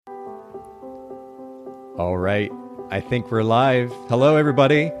All right. I think we're live. Hello,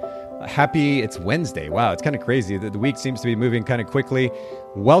 everybody. It's Wednesday. Wow, it's kind of crazy. The week seems to be moving kind of quickly.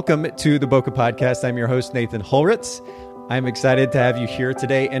 Welcome to the Bokeh Podcast. I'm your host, Nathan Holritz. I'm excited to have you here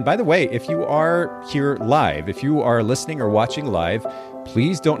today. And by the way, if you are here live, if you are listening or watching live,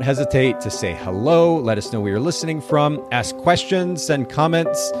 please don't hesitate to say hello. Let us know where you're listening from. Ask questions, send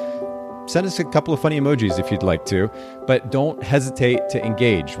comments. Send us a couple of funny emojis if you'd like to, but don't hesitate to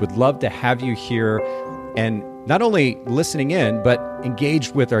engage. Would love to have you here and not only listening in, but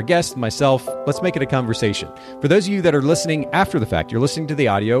engaged with our guest, myself. Let's make it a conversation. For those of you that are listening after the fact, you're listening to the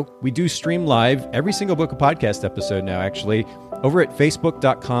audio. We do stream live every single Bokeh Podcast episode now, actually, over at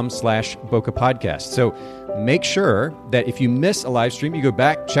facebook.com/Bokeh Podcast. So make sure that if you miss a live stream, you go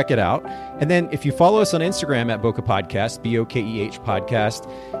back, check it out. And then if you follow us on Instagram at Bokeh Podcast, BOKEH Podcast,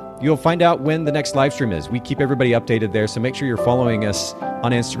 you'll find out when the next live stream is. We keep everybody updated there, so make sure you're following us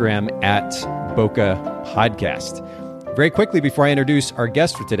on Instagram at Bokeh Podcast. Very quickly, before I introduce our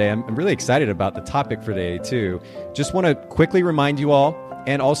guest for today, I'm really excited about the topic for today, too. Just want to quickly remind you all,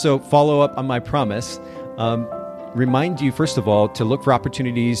 and also follow up on my promise, remind you, first of all, to look for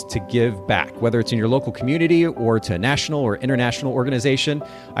opportunities to give back, whether it's in your local community or to a national or international organization.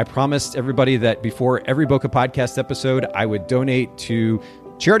 I promised everybody that before every Bokeh Podcast episode, I would donate to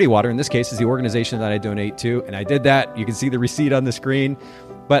Charity Water. In this case, is the organization that I donate to, and I did that. You can see the receipt on the screen.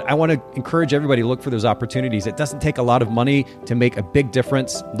 But I want to encourage everybody to look for those opportunities. It doesn't take a lot of money to make a big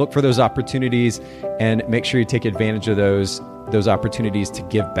difference. Look for those opportunities and make sure you take advantage of those opportunities to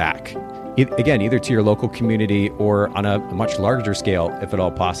give back. Again, either to your local community or on a much larger scale, if at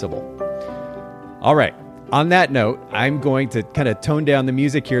all possible. All right. On that note, I'm going to kind of tone down the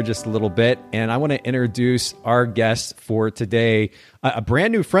music here just a little bit, and I want to introduce our guest for today, a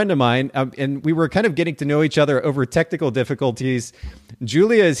brand new friend of mine, and we were kind of getting to know each other over technical difficulties.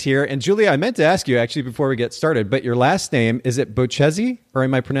 Julia is here, and Julia, I meant to ask you actually before we get started, but your last name, is it Bochezi, or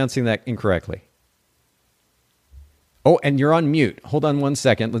am I pronouncing that incorrectly? Oh, and you're on mute. Hold on one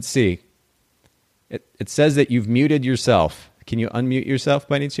second. Let's see. It says that you've muted yourself. Can you unmute yourself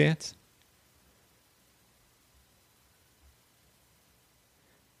by any chance?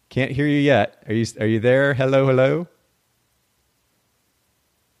 Can't hear you yet. Are you there? Hello, hello?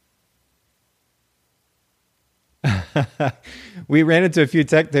 We ran into a few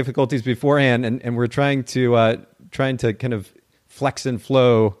tech difficulties beforehand, and we're trying to kind of flex and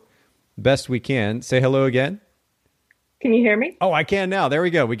flow best we can. Say hello again. Can you hear me? Oh, I can now. There we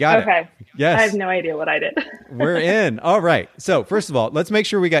go. We got it. Okay. Yes. I have no idea what I did. We're in. All right. So first of all, let's make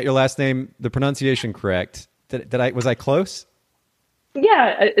sure we got your last name, the pronunciation correct. Was I close?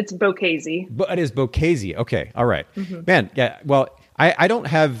 Yeah, it's Bochezi. But it is Bochezi. Okay. All right. Mm-hmm. Man, yeah. Well, I don't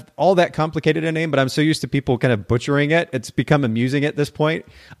have all that complicated a name, but I'm so used to people kind of butchering it. It's become amusing at this point.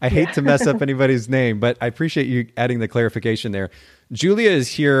 I hate to mess up anybody's name, but I appreciate you adding the clarification there. Julia is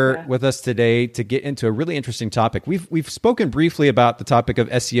here with us today to get into a really interesting topic. We've spoken briefly about the topic of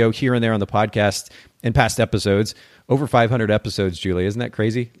SEO here and there on the podcast in past episodes. Over 500 episodes, Julia. Isn't that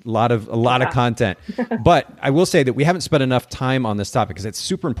crazy? A lot of content. But I will say that we haven't spent enough time on this topic because it's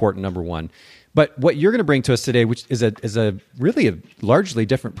super important, number one. But what you're going to bring to us today, which is a really largely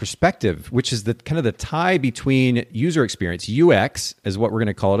different perspective, which is the kind of the tie between user experience, UX is what we're going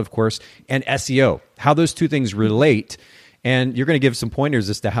to call it, of course, and SEO, how those two things relate. And you're going to give some pointers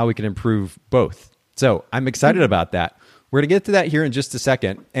as to how we can improve both. So I'm excited about that. We're going to get to that here in just a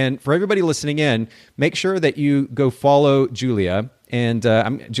second. And for everybody listening in, make sure that you go follow Julia. And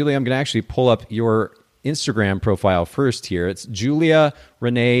Julia, I'm going to actually pull up your Instagram profile first here. It's Julia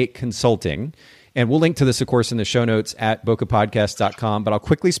Renee Consulting. And we'll link to this, of course, in the show notes at bokehpodcast.com. But I'll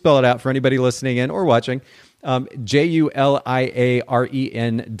quickly spell it out for anybody listening in or watching. JuliaRenee,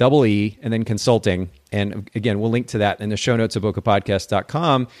 and then consulting. And again, we'll link to that in the show notes at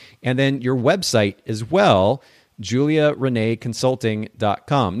bokehpodcast.com. And then your website as well,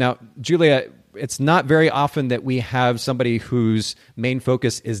 JuliaReneeConsulting.com. Now, Julia, it's not very often that we have somebody whose main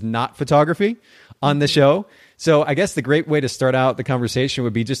focus is not photography on the show. So I guess the great way to start out the conversation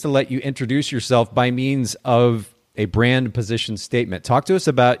would be just to let you introduce yourself by means of a brand position statement. Talk to us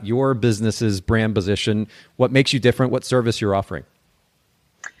about your business's brand position, what makes you different, what service you're offering.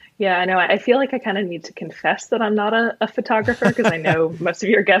 Yeah, I know. I feel like I kind of need to confess that I'm not a photographer because I know most of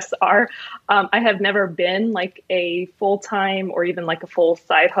your guests are. I have never been like a full-time or even like a full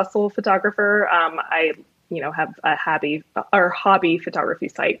side hustle photographer. I have a hobby photography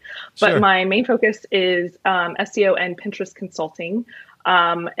site, but my main focus is SEO and Pinterest consulting.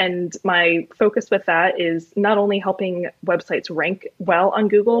 And my focus with that is not only helping websites rank well on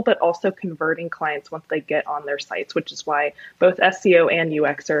Google, but also converting clients once they get on their sites, which is why both SEO and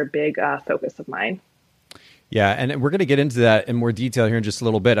UX are a big focus of mine. Yeah, and we're going to get into that in more detail here in just a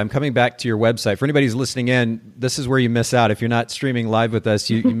little bit. I'm coming back to your website. For anybody who's listening in, this is where you miss out. If you're not streaming live with us,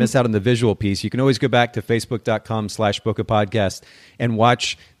 you miss out on the visual piece. You can always go back to facebook.com/Bokeh and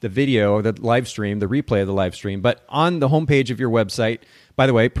watch the video or the live stream, the replay of the live stream. But on the homepage of your website, by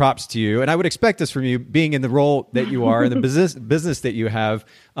the way, props to you. And I would expect this from you, being in the role that you are, in the business that you have,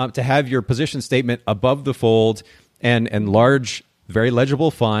 to have your position statement above the fold and large, very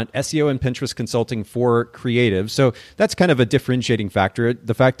legible font, SEO and Pinterest consulting for creatives. So that's kind of a differentiating factor,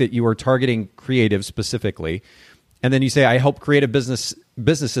 the fact that you are targeting creatives specifically. And then you say, I help creative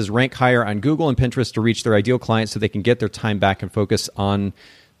businesses rank higher on Google and Pinterest to reach their ideal clients so they can get their time back and focus on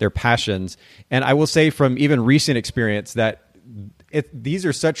their passions. And I will say from even recent experience that these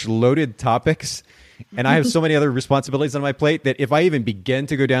are such loaded topics, and I have so many other responsibilities on my plate that if I even begin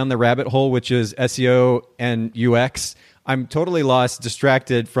to go down the rabbit hole, which is SEO and UX, I'm totally lost,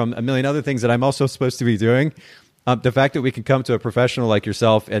 distracted from a million other things that I'm also supposed to be doing. The fact that we can come to a professional like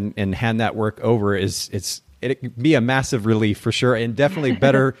yourself and hand that work over it can be a massive relief for sure, and definitely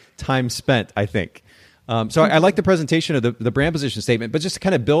better time spent, I think. So I like the presentation of the brand position statement, but just to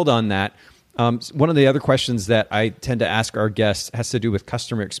kind of build on that, one of the other questions that I tend to ask our guests has to do with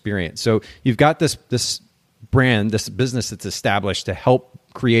customer experience. So you've got this brand, this business that's established to help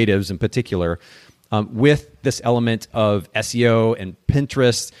creatives in particular, with this element of SEO and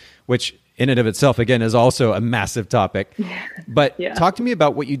Pinterest, which in and of itself, again, is also a massive topic. But talk to me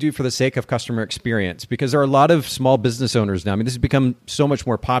about what you do for the sake of customer experience, because there are a lot of small business owners now. I mean, this has become so much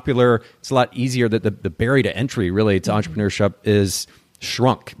more popular. It's a lot easier that the barrier to entry really to entrepreneurship is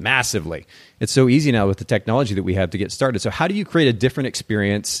shrunk massively. It's so easy now with the technology that we have to get started. So how do you create a different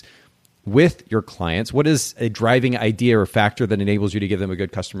experience with your clients? What is a driving idea or factor that enables you to give them a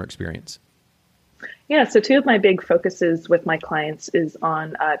good customer experience? Yeah, so two of my big focuses with my clients is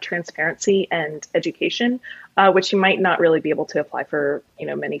on transparency and education, which you might not really be able to apply for,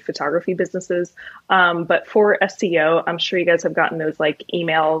 many photography businesses. But for SEO, I'm sure you guys have gotten those like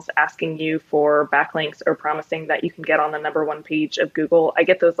emails asking you for backlinks or promising that you can get on the #1 page of Google. I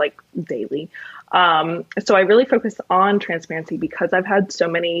get those like daily. So I really focus on transparency because I've had so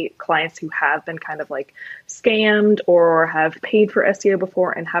many clients who have been kind of like scammed or have paid for SEO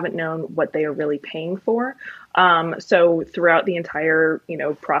before and haven't known what they are really paying for. So throughout the entire,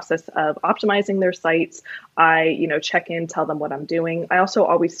 process of optimizing their sites, I, check in, tell them what I'm doing. I also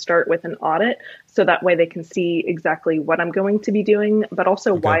always start with an audit so that way they can see exactly what I'm going to be doing, but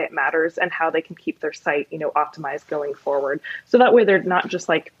also why it matters and how they can keep their site, optimized going forward. So that way they're not just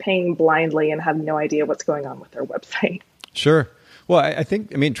like paying blindly and have no idea what's going on with their website. Sure. Well, I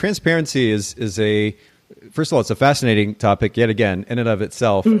think, transparency is first of all, it's a fascinating topic yet again in and of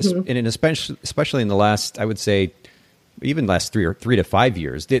itself, and especially in the last, I would say, even last 3 to 5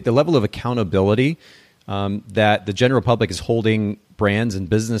 years, the level of accountability that the general public is holding brands and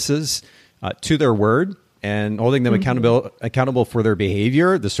businesses to their word and holding them accountable for their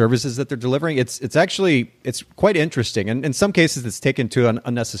behavior, the services that they're delivering. It's quite interesting, and in some cases, it's taken to an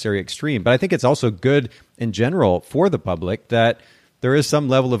unnecessary extreme. But I think it's also good in general for the public that there is some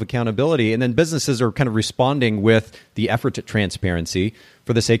level of accountability, and then businesses are kind of responding with the effort at transparency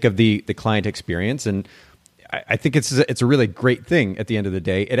for the sake of the client experience. And I think it's a really great thing at the end of the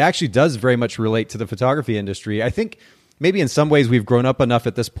day. It actually does very much relate to the photography industry. I think maybe in some ways we've grown up enough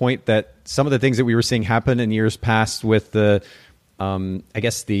at this point that some of the things that we were seeing happen in years past with we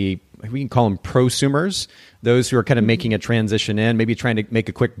can call them prosumers, those who are kind of making a transition in, maybe trying to make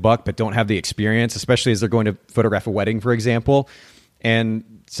a quick buck but don't have the experience, especially as they're going to photograph a wedding, for example.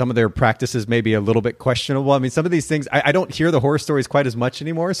 And some of their practices may be a little bit questionable. I mean, some of these things, I don't hear the horror stories quite as much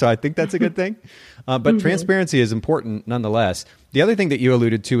anymore, so I think that's a good thing. But transparency is important nonetheless. The other thing that you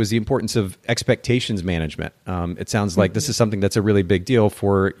alluded to is the importance of expectations management. It sounds like this is something that's a really big deal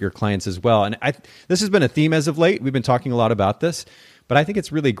for your clients as well. And this has been a theme as of late. We've been talking a lot about this, but I think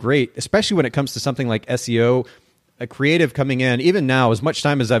it's really great, especially when it comes to something like SEO. A creative coming in, even now, as much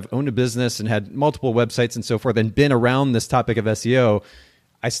time as I've owned a business and had multiple websites and so forth and been around this topic of SEO,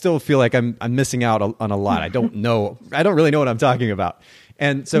 I still feel like I'm missing out on a lot. I don't really know what I'm talking about.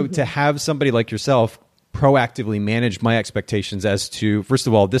 And so to have somebody like yourself proactively manage my expectations as to, first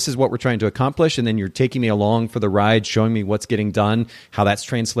of all, this is what we're trying to accomplish, and then you're taking me along for the ride, showing me what's getting done, how that's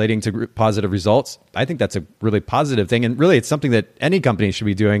translating to positive results. I think that's a really positive thing. And really, it's something that any company should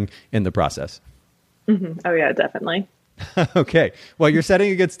be doing in the process. Oh, yeah, definitely. Okay. Well, you're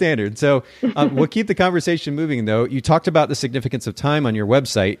setting a good standard. So we'll keep the conversation moving, though. You talked about the significance of time on your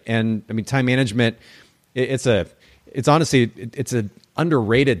website. And time management, it's honestly an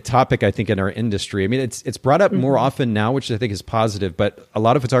underrated topic, I think, in our industry. It's brought up more often now, which I think is positive. But a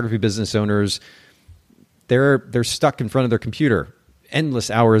lot of photography business owners they're stuck in front of their computer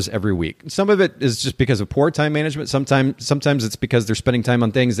endless hours every week. Some of it is just because of poor time management. Sometimes it's because they're spending time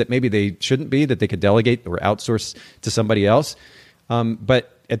on things that maybe they shouldn't be, that they could delegate or outsource to somebody else.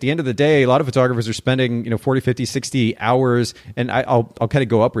 But at the end of the day, a lot of photographers are spending, 40, 50, 60 hours, and I'll kind of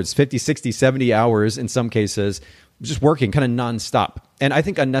go upwards, 50, 60, 70 hours in some cases, just working kind of nonstop. And I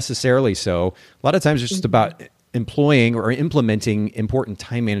think unnecessarily so. A lot of times it's just about employing or implementing important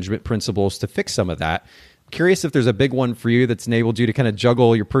time management principles to fix some of that. Curious if there's a big one for you that's enabled you to kind of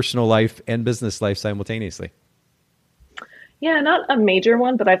juggle your personal life and business life simultaneously. Yeah, not a major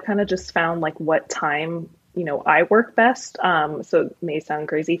one, but I've kind of just found like what time, I work best. So it may sound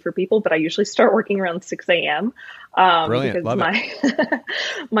crazy for people, but I usually start working around 6 a.m. Brilliant. Because Love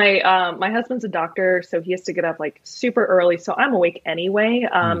it. my husband's a doctor, so he has to get up like super early. So I'm awake anyway.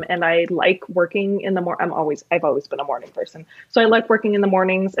 And I like working in the morning. I've always been a morning person. So I like working in the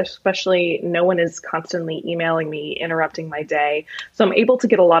mornings, especially no one is constantly emailing me, interrupting my day. So I'm able to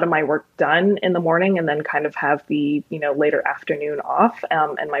get a lot of my work done in the morning and then kind of have the, later afternoon off,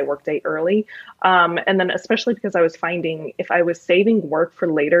 and my work day early. And then especially because I was finding if I was saving work for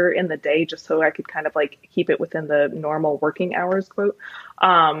later in the day, just so I could kind of like keep it within the normal working hours quote,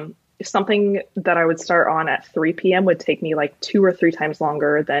 something that I would start on at 3 p.m. would take me like 2 or 3 times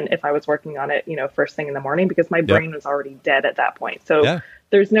longer than if I was working on it, first thing in the morning, because my brain was already dead at that point. So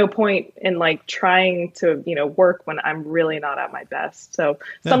there's no point in like trying to, work when I'm really not at my best. So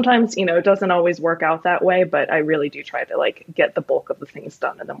sometimes, it doesn't always work out that way, but I really do try to like get the bulk of the things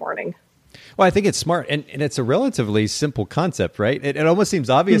done in the morning. Well, I think it's smart, and it's a relatively simple concept, right? It almost seems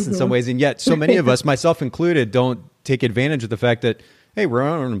obvious in some ways, and yet so many of us, myself included, don't take advantage of the fact that, hey, we're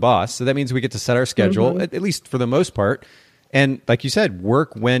our own boss, so that means we get to set our schedule, at least for the most part. And like you said,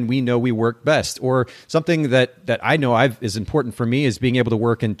 work when we know we work best. Or something that I know is important for me is being able to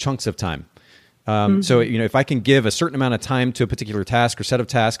work in chunks of time. So, if I can give a certain amount of time to a particular task or set of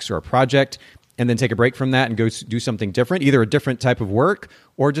tasks or a project, and then take a break from that and go do something different, either a different type of work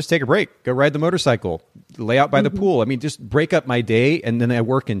or just take a break, go ride the motorcycle, lay out by the pool. I mean, just break up my day and then I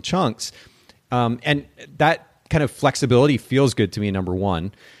work in chunks. And that kind of flexibility feels good to me, number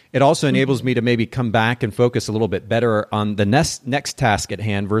one. It also enables me to maybe come back and focus a little bit better on the next task at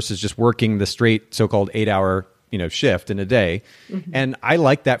hand versus just working the straight so-called 8-hour shift in a day. And I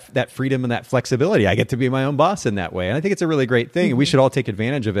like that freedom and that flexibility. I get to be my own boss in that way. And I think it's a really great thing. And we should all take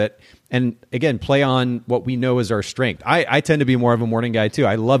advantage of it. And again, play on what we know is our strength. I tend to be more of a morning guy too.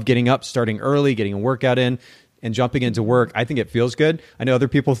 I love getting up, starting early, getting a workout in, and jumping into work. I think it feels good. I know other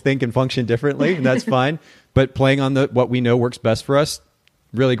people think and function differently, and that's fine. But playing on what we know works best for us,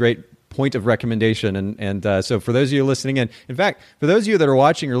 really great point of recommendation. And so for those of you listening in fact, for those of you that are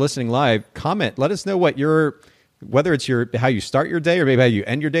watching or listening live, comment. Let us know whether it's how you start your day or maybe how you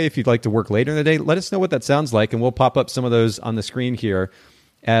end your day. If you'd like to work later in the day, let us know what that sounds like, and we'll pop up some of those on the screen here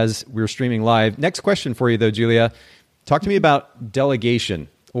as we're streaming live. Next question for you, though, Julia. Talk to me about delegation,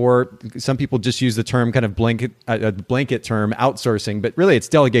 or some people just use the term kind of blanket term, outsourcing, but really it's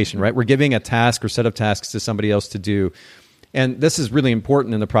delegation, right? We're giving a task or set of tasks to somebody else to do. And this is really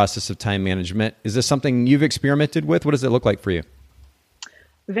important in the process of time management. Is this something you've experimented with? What does it look like for you?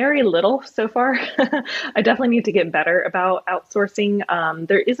 Very little so far. I definitely need to get better about outsourcing.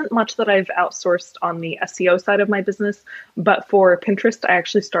 There isn't much that I've outsourced on the SEO side of my business, but for Pinterest, I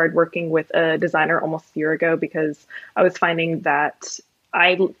actually started working with a designer almost a year ago because I was finding that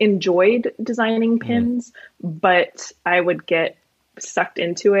I enjoyed designing pins, but I would get sucked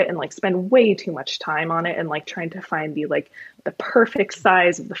into it and like spend way too much time on it and like trying to find the perfect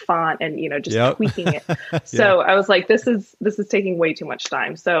size of the font and just tweaking it. So I was like, this is taking way too much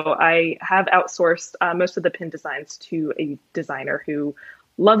time. So I have outsourced most of the pin designs to a designer who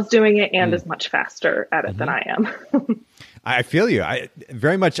loves doing it and is much faster at it than I am. I feel you. I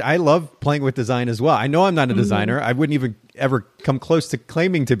love playing with design as well. I know I'm not a designer. I wouldn't even ever come close to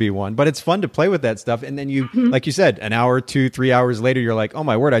claiming to be one, but it's fun to play with that stuff. And then you, like you said, an hour, 2, 3 hours later, you're like, oh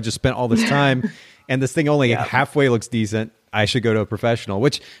my word, I just spent all this time and this thing only halfway looks decent. I should go to a professional,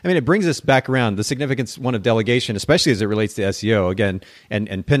 which, I mean, it brings us back around the significance, one, of delegation, especially as it relates to SEO again, and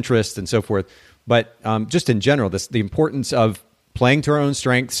Pinterest and so forth. But just in general, the importance of playing to our own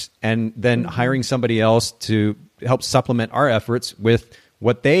strengths and then hiring somebody else to help supplement our efforts with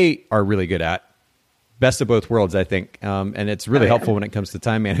what they are really good at. Best of both worlds, I think. And it's really helpful when it comes to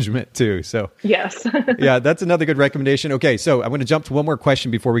time management too. So yes. Yeah, that's another good recommendation. Okay, so I'm going to jump to one more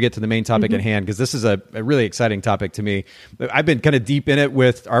question before we get to the main topic at hand, because this is a really exciting topic to me. I've been kind of deep in it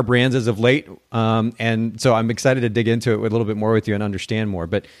with our brands as of late. And so I'm excited to dig into it a little bit more with you and understand more.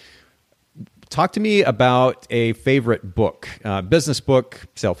 But talk to me about a favorite book, business book,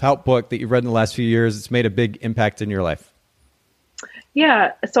 self-help book that you've read in the last few years. It's made a big impact in your life.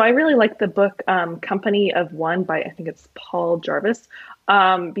 Yeah, so I really like the book Company of One by, I think it's Paul Jarvis,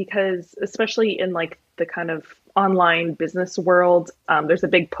 because especially in like the kind of online business world, there's a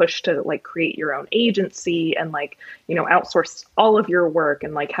big push to like create your own agency and like, outsource all of your work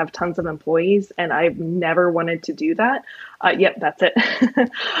and like have tons of employees. And I've never wanted to do that. Yep, that's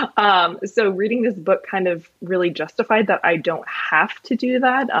it. So reading this book kind of really justified that I don't have to do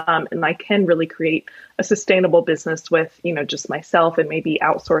that. And I can really create a sustainable business with, just myself and maybe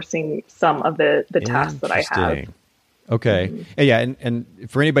outsourcing some of the tasks that I have. Okay. Mm-hmm. Yeah. And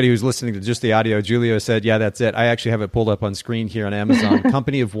for anybody who's listening to just the audio, Julio said, yeah, that's it. I actually have it pulled up on screen here on Amazon.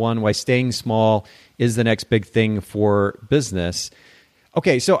 Company of One, Why Staying Small is the Next Big Thing for Business.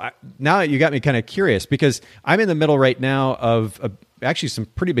 Okay. So now you got me kind of curious because I'm in the middle right now of actually some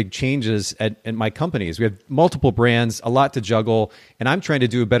pretty big changes at my companies. We have multiple brands, a lot to juggle, and I'm trying to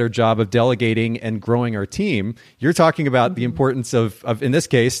do a better job of delegating and growing our team. You're talking about the importance of, in this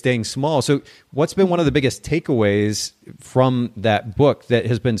case, staying small. So what's been one of the biggest takeaways from that book that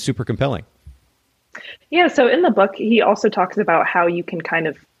has been super compelling? Yeah, so in the book, he also talks about how you can kind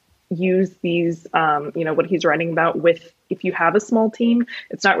of use these, what he's writing about with, if you have a small team,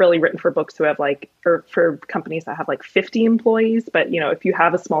 it's not really written for books who have or for companies that have 50 employees. But, if you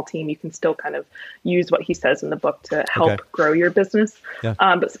have a small team, you can still kind of use what he says in the book to help grow your business. Yeah.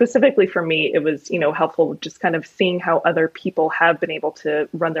 But specifically for me, it was, helpful just kind of seeing how other people have been able to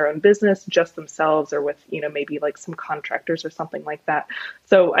run their own business just themselves or with, maybe some contractors or something like that.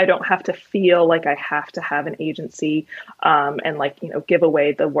 So I don't have to feel like I have to have an agency and give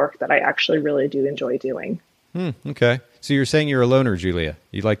away the work that I actually really do enjoy doing. Okay. So you're saying you're a loner, Julia.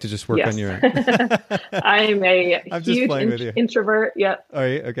 You like to just work on your own. I'm a huge introvert. Yep. Are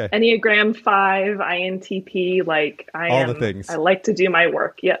you? Okay. Enneagram 5, INTP. All the things. I like to do my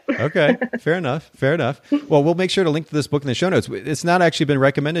work. Yep. Okay. Fair enough. Well, we'll make sure to link to this book in the show notes. It's not actually been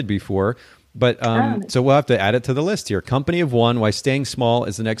recommended before, but so we'll have to add it to the list here. Company of One, Why Staying Small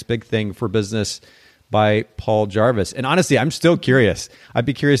is the Next Big Thing for Business by Paul Jarvis. And honestly, I'm still curious. I'd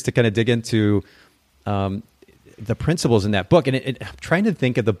be curious to kind of dig into the principles in that book. And I'm trying to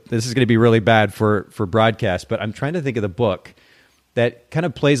think of this is going to be really bad for broadcast, but I'm trying to think of the book that kind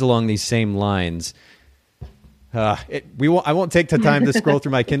of plays along these same lines. I won't take the time to scroll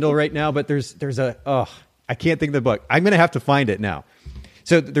through my Kindle right now, but I can't think of the book. I'm going to have to find it now.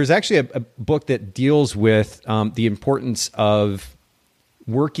 So there's actually a book that deals with the importance of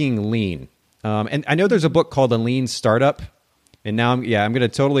working lean. And I know there's a book called A Lean Startup. And now I'm going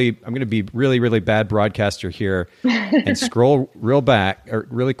to be really, really bad broadcaster here and scroll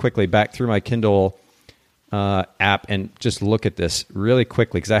really quickly back through my Kindle app and just look at this really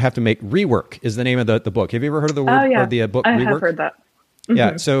quickly because I have to make Rework is the name of the book. Have you ever heard of the word or the book Rework? I have heard that. Mm-hmm.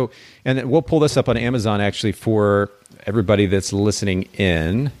 Yeah. So, and then we'll pull this up on Amazon actually for everybody that's listening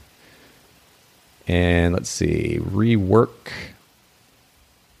in. And let's see, Rework.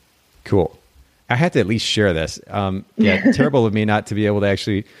 Cool. I had to at least share this. Terrible of me not to be able to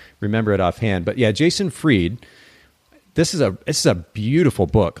actually remember it offhand. But yeah, Jason Fried, this is a beautiful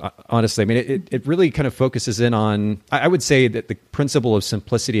book, honestly. I mean, it really kind of focuses in on, I would say that the principle of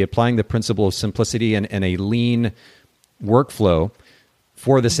simplicity, applying the principle of simplicity and a lean workflow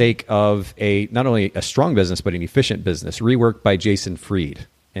for the sake of not only a strong business, but an efficient business. Rework by Jason Fried.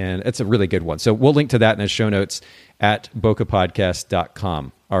 And it's a really good one. So we'll link to that in the show notes at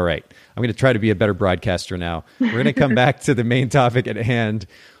bokehpodcast.com. All right. I'm going to try to be a better broadcaster now. We're going to come back to the main topic at hand,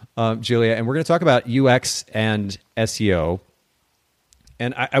 Julia, and we're going to talk about UX and SEO.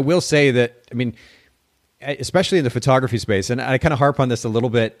 And I will say that, I mean, especially in the photography space, and I kind of harp on this a little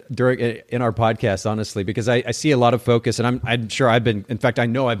bit in our podcast, honestly, because I see a lot of focus, and I'm sure I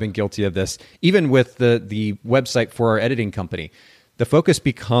know I've been guilty of this, even with the website for our editing company. The focus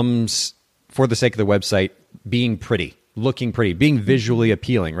becomes, for the sake of the website, being pretty, looking pretty, being visually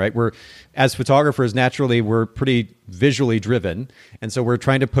appealing, right? As photographers, naturally, we're pretty visually driven. And so we're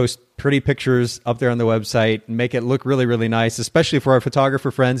trying to post pretty pictures up there on the website and make it look really, really nice, especially for our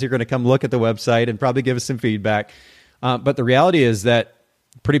photographer friends who are going to come look at the website and probably give us some feedback. But the reality is that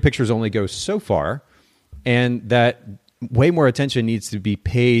pretty pictures only go so far, and that way more attention needs to be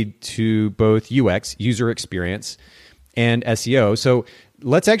paid to both UX, user experience, and SEO. So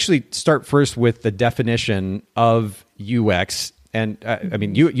let's actually start first with the definition of UX. And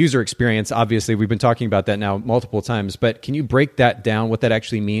user experience, obviously, we've been talking about that now multiple times, but can you break that down, what that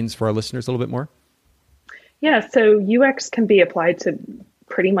actually means for our listeners a little bit more? Yeah, so UX can be applied to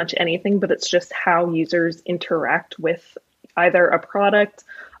pretty much anything, but it's just how users interact with either a product,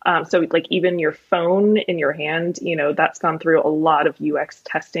 So like even your phone in your hand, that's gone through a lot of UX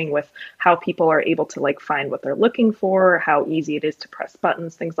testing with how people are able to like find what they're looking for, how easy it is to press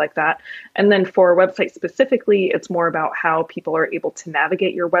buttons, things like that. And then for a website specifically, it's more about how people are able to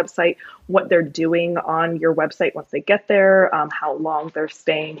navigate your website, what they're doing on your website once they get there, how long they're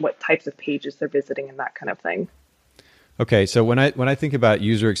staying, what types of pages they're visiting, and that kind of thing. Okay, so when I think about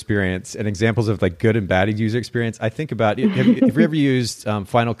user experience and examples of like good and bad user experience, I think about have you ever used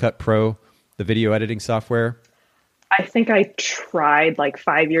Final Cut Pro, the video editing software? I think I tried like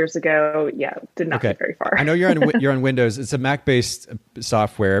 5 years ago. Yeah, did not get very far. I know you're on Windows. It's a Mac-based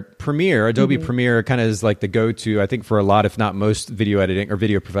software. Premiere, Adobe Premiere, kind of is like the go-to, I think, for a lot, if not most, video editing or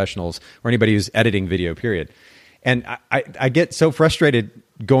video professionals or anybody who's editing video. Period. And I get so frustrated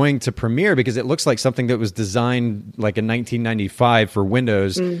going to Premiere because it looks like something that was designed like in 1995 for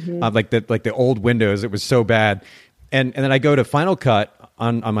Windows, like the old Windows. It was so bad. And then I go to Final Cut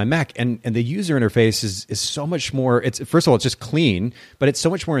on my Mac, and the user interface is so much more. It's first of all, it's just clean, but it's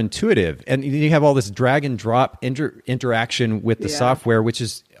so much more intuitive. And you have all this drag and drop interaction with the software, which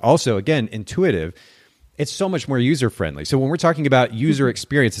is also, again, intuitive. It's so much more user friendly. So when we're talking about user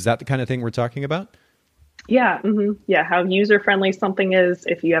experience, is that the kind of thing we're talking about? Yeah. Yeah. How user friendly something is,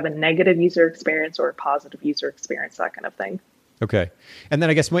 if you have a negative user experience or a positive user experience, that kind of thing. Okay. And then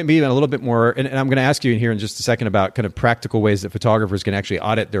I guess maybe even a little bit more, and I'm going to ask you in here in just a second about kind of practical ways that photographers can actually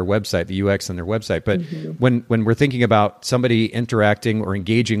audit their website, the UX on their website. But when we're thinking about somebody interacting or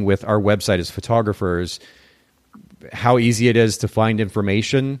engaging with our website as photographers, how easy it is to find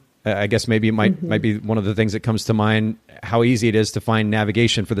information, I guess maybe it might be one of the things that comes to mind, how easy it is to find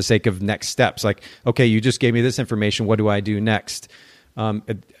navigation for the sake of next steps. Like, okay, you just gave me this information. What do I do next? Are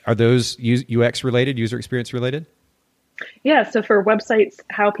those UX related, user experience related? Yeah, so for websites,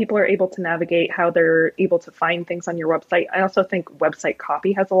 how people are able to navigate, how they're able to find things on your website. I also think website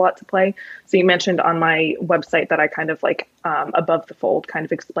copy has a lot to play. So you mentioned on my website that I kind of like above the fold kind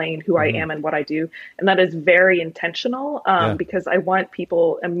of explain who I am and what I do. And that is very intentional because I want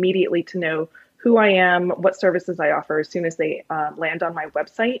people immediately to know who I am, what services I offer as soon as they land on my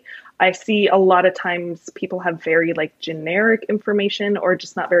website. I see a lot of times people have very like generic information or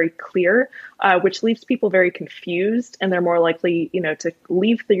just not very clear, which leaves people very confused, and they're more likely, to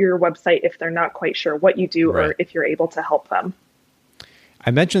leave your website if they're not quite sure what you do or if you're able to help them. I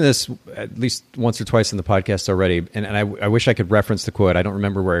mentioned this at least once or twice in the podcast already, and I wish I could reference the quote. I don't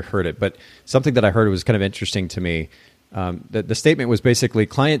remember where I heard it, but something that I heard was kind of interesting to me. The statement was basically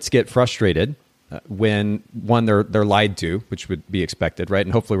clients get frustrated when one they're lied to, which would be expected, right?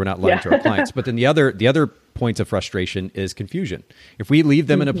 And hopefully we're not lying to our clients. But then the other point of frustration is confusion. If we leave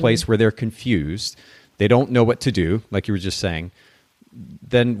them in a place where they're confused, they don't know what to do, like you were just saying,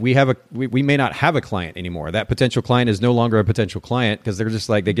 then we may not have a client anymore. That potential client is no longer a potential client because they're just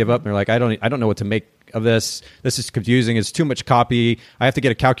like, they give up and they're like, I don't know what to make of this. This is confusing. It's too much copy. I have to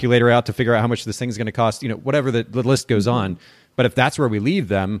get a calculator out to figure out how much this thing is going to cost. Whatever the list goes on. But if that's where we leave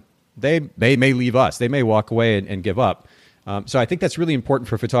them, they may leave us. They may walk away and give up. So I think that's really important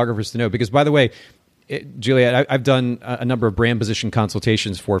for photographers to know. Because, by the way, Juliet, I've done a number of brand position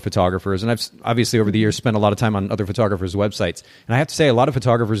consultations for photographers, and I've obviously over the years spent a lot of time on other photographers' websites. And I have to say, a lot of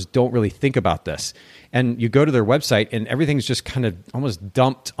photographers don't really think about this. And you go to their website, and everything's just kind of almost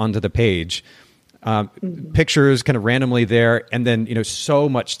dumped onto the page. Pictures kind of randomly there, and then so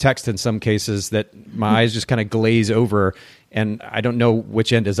much text in some cases that my eyes just kind of glaze over, and I don't know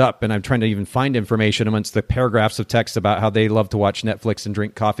which end is up. And I'm trying to even find information amongst the paragraphs of text about how they love to watch Netflix and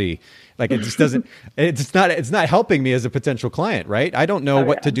drink coffee. Like, it just doesn't. It's not helping me as a potential client, right? I don't know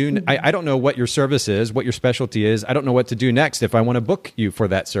what to do. I don't know what your service is, what your specialty is. I don't know what to do next if I want to book you for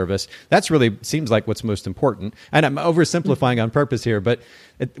that service. That's really seems like what's most important. And I'm oversimplifying on purpose here, but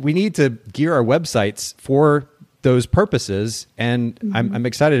we need to gear our websites for those purposes. And I'm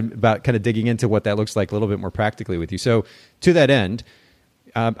excited about kind of digging into what that looks like a little bit more practically with you. So to that end,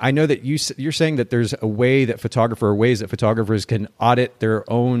 I know that you're saying that there's ways that photographers can audit their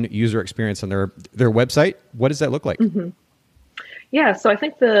own user experience on their website. What does that look like? Yeah, so I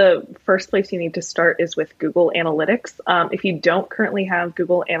think the first place you need to start is with Google Analytics. If you don't currently have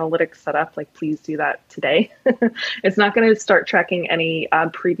Google Analytics set up, please do that today. It's not going to start tracking any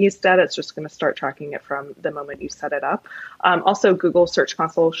previous data. It's just going to start tracking it from the moment you set it up. Also, Google Search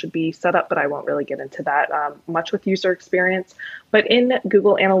Console should be set up, but I won't really get into that much with user experience. But in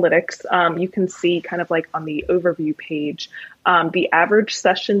Google Analytics, you can see kind of like on the overview page, the average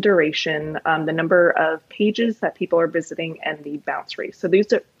session duration, the number of pages that people are visiting, and the bounce rate. So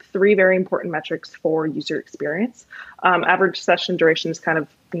these are three very important metrics for user experience. Average session duration is kind of,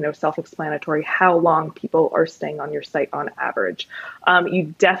 self-explanatory, how long people are staying on your site on average.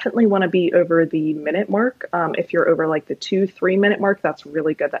 You definitely want to be over the minute mark. If you're over like the 2-3 minute mark, that's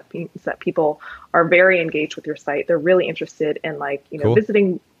really good. That means that people are very engaged with your site. They're really interested in Cool.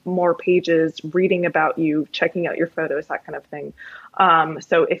 visiting more pages, reading about you, checking out your photos, that kind of thing.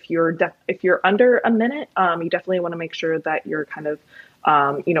 So if you're under a minute, you definitely want to make sure that you're kind of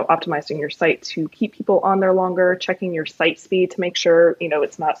optimizing your site to keep people on there longer, checking your site speed to make sure,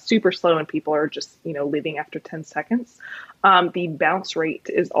 it's not super slow and people are just, leaving after 10 seconds. The bounce rate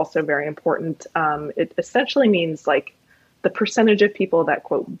is also very important. It essentially means like the percentage of people that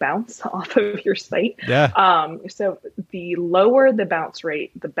quote bounce off of your site. Yeah. So the lower the bounce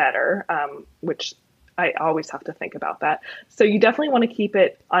rate, the better, which I always have to think about that. So you definitely want to keep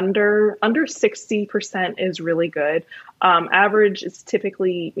it under 60% is really good. Average is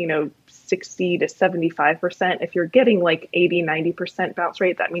typically, 60 to 75%. If you're getting like 80-90% bounce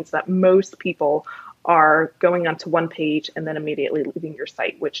rate, that means that most people are going onto one page and then immediately leaving your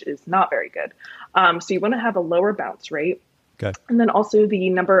site, which is not very good. So you want to have a lower bounce rate. Okay. And then also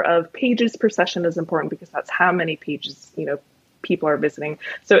the number of pages per session is important because that's how many pages, people are visiting.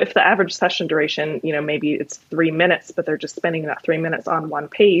 So if the average session duration, maybe it's 3 minutes, but they're just spending that 3 minutes on one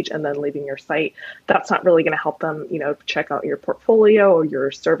page and then leaving your site, that's not really going to help them, check out your portfolio or your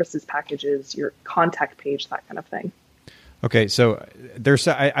services packages, your contact page, that kind of thing. Okay, so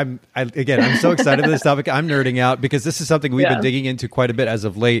I'm so excited for this topic. I'm nerding out because this is something we've been digging into quite a bit as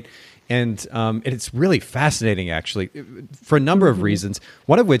of late, and it's really fascinating, actually, for a number of reasons.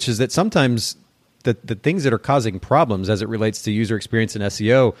 One of which is that sometimes the things that are causing problems as it relates to user experience and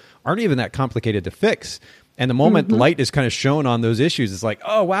SEO aren't even that complicated to fix. And the moment light is kind of shown on those issues, it's like,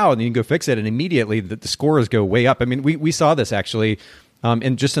 oh, wow, and then you can go fix it, and immediately the scores go way up. I mean, we saw this actually.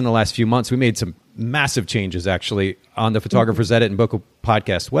 And just in the last few months, we made some massive changes actually on the Photographer's Edit and Bokeh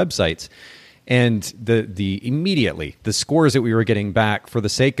podcast websites. And immediately the scores that we were getting back for the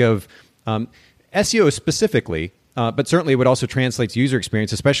sake of SEO specifically, but certainly it would also translate to user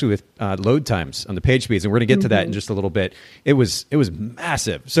experience, especially with load times on the page speeds. And we're going to get to that in just a little bit. It was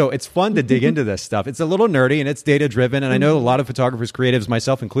massive. So it's fun to dig into this stuff. It's a little nerdy and it's data driven. And I know a lot of photographers, creatives,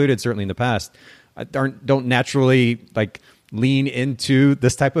 myself included, certainly in the past, don't naturally lean into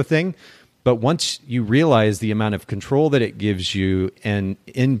this type of thing. But once you realize the amount of control that it gives you and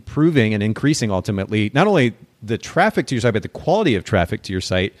improving and increasing ultimately, not only the traffic to your site, but the quality of traffic to your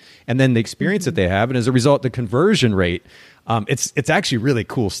site, and then the experience that they have. And as a result, the conversion rate, it's actually really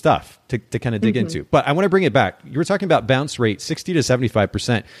cool stuff to kind of dig into. But I want to bring it back. You were talking about bounce rate, 60 to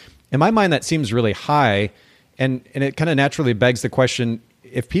 75%. In my mind, that seems really high. And it kind of naturally begs the question,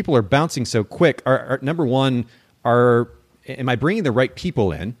 if people are bouncing so quick, are number one, am I bringing the right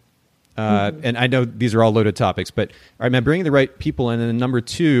people in? And I know these are all loaded topics, but am I bringing the right people in? And then number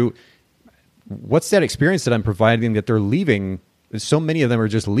two, what's that experience that I'm providing that they're leaving? So many of them are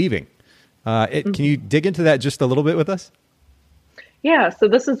just leaving. Can you dig into that just a little bit with us? Yeah, so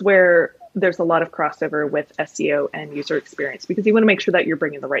this is where there's a lot of crossover with SEO and user experience because you want to make sure that you're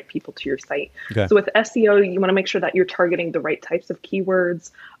bringing the right people to your site. Okay. So with SEO, you want to make sure that you're targeting the right types of keywords.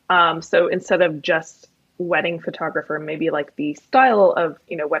 So instead of just wedding photographer, maybe like the style of,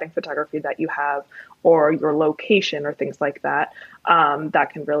 wedding photography that you have or your location or things like that, that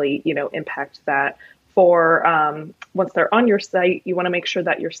can really, impact that. For once they're on your site, you want to make sure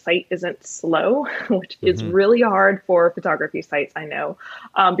that your site isn't slow, which is really hard for photography sites, I know.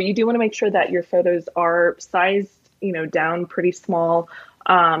 But you do want to make sure that your photos are sized, down pretty small,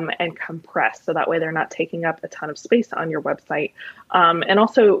 and compressed. So that way they're not taking up a ton of space on your website. And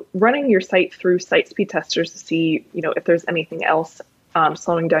also running your site through site speed testers to see, if there's anything else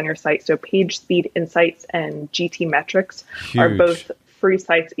slowing down your site. So Page Speed Insights and GTmetrix are both free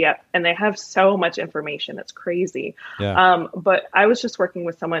sites. Yeah. And they have so much information. It's crazy. Yeah. But I was just working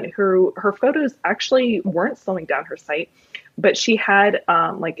with someone who her photos actually weren't slowing down her site, but she had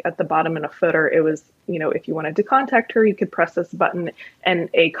at the bottom in a footer, it was, if you wanted to contact her, you could press this button and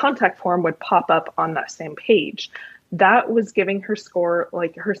a contact form would pop up on that same page. That was giving her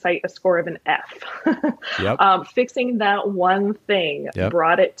her site a score of an F. Yep. Fixing that one thing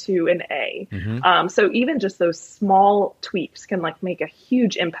brought it to an A. So even just those small tweaks can make a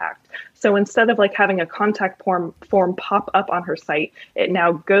huge impact. So instead of having a contact form pop up on her site, it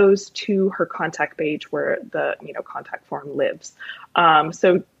now goes to her contact page where the contact form lives.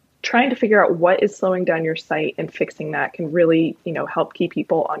 So trying to figure out what is slowing down your site and fixing that can really, help keep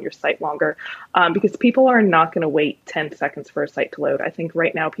people on your site longer. Because people are not going to wait 10 seconds for a site to load. I think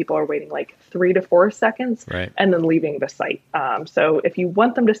right now people are waiting like 3 to 4 seconds and then leaving the site. So if you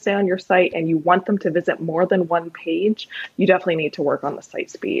want them to stay on your site and you want them to visit more than one page, you definitely need to work on the site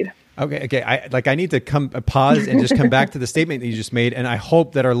speed. Okay. I need to pause and just come back to the statement that you just made, and I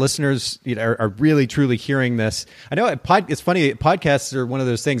hope that our listeners are really truly hearing this. I know it's funny. Podcasts are one of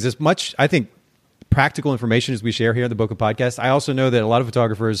those things. As much, I think, practical information as we share here on the Bokeh Podcast, I also know that a lot of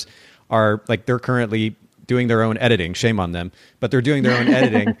photographers are they're currently doing their own editing. Shame on them, but they're doing their own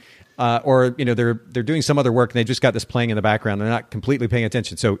editing, or they're doing some other work and they just got this playing in the background. They're not completely paying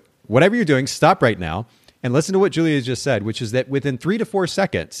attention. So whatever you're doing, stop right now and listen to what Julia just said, which is that within 3 to 4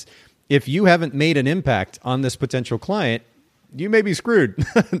 seconds, if you haven't made an impact on this potential client, you may be screwed.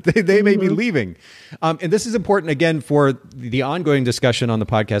 they may be leaving. And this is important, again, for the ongoing discussion on the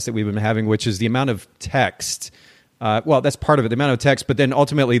podcast that we've been having, which is the amount of text. That's part of it, the amount of text, but then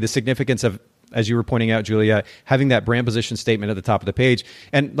ultimately the significance of, as you were pointing out, Julia, having that brand position statement at the top of the page.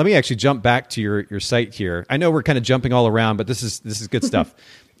 And let me actually jump back to your site here. I know we're kind of jumping all around, but this is good stuff.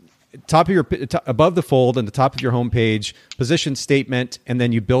 Above the fold and the top of your homepage, position statement, and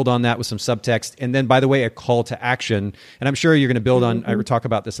then you build on that with some subtext. And then, by the way, a call to action. And I'm sure you're going to build on, I will talk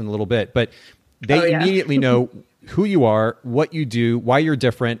about this in a little bit, but they immediately know who you are, what you do, why you're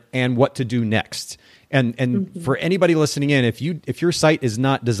different, and what to do next. And for anybody listening in, if your site is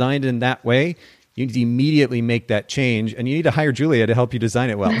not designed in that way, you need to immediately make that change, and you need to hire Julia to help you design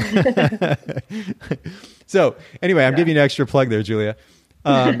it well. So anyway, I'm giving you an extra plug there, Julia.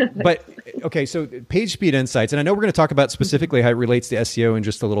 But okay, so page speed insights, and I know we're going to talk about specifically how it relates to SEO in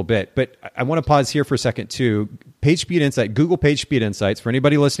just a little bit, but I want to pause here for a second too. Page speed insight, Google page speed insights. For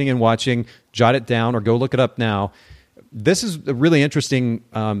anybody listening and watching, jot it down or go look it up now. This is a really interesting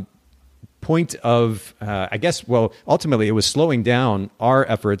point of, ultimately it was slowing down our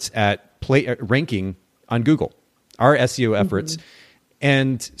efforts at ranking on Google, our SEO efforts.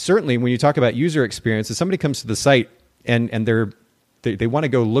 And certainly when you talk about user experience, if somebody comes to the site and they want to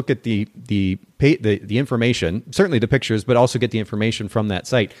go look at the information, certainly the pictures, but also get the information from that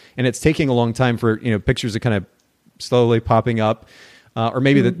site. And it's taking a long time for pictures to kind of slowly popping up, or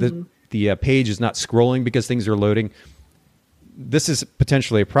maybe the page is not scrolling because things are loading. This is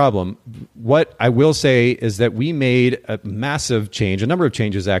potentially a problem. What I will say is that we made a massive change, a number of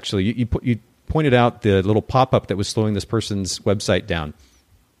changes actually. You pointed out the little pop-up that was slowing this person's website down.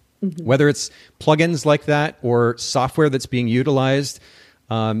 Whether it's plugins like that or software that's being utilized.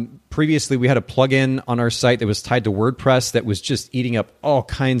 Previously, we had a plugin on our site that was tied to WordPress that was just eating up all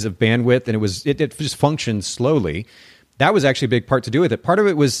kinds of bandwidth, and it just functioned slowly. That was actually a big part to do with it. Part of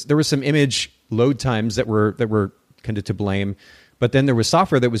it was there was some image load times that were kind of to blame, but then there was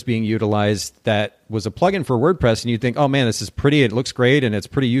software that was being utilized that was a plugin for WordPress, and you'd think, oh man, this is pretty, it looks great, and it's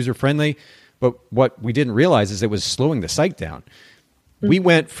pretty user-friendly. But what we didn't realize is it was slowing the site down. We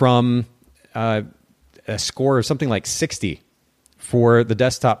went from a score of something like 60 for the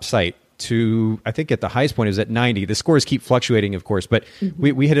desktop site to, I think at the highest point it was at 90. The scores keep fluctuating, of course, but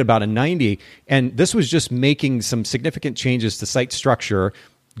we hit about a 90. And this was just making some significant changes to site structure,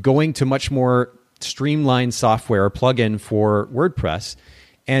 going to much more streamlined software or plugin for WordPress.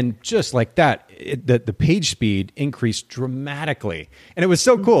 And just like that, the page speed increased dramatically. And it was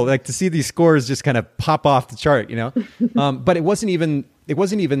so cool, like to see these scores just kind of pop off the chart, but it wasn't even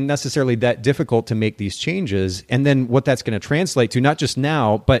necessarily that difficult to make these changes. And then what that's going to translate to, not just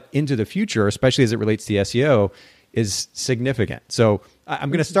now, but into the future, especially as it relates to SEO, is significant. So I'm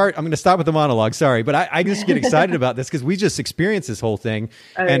going to stop with the monologue. Sorry, but I just get excited about this because we just experienced this whole thing,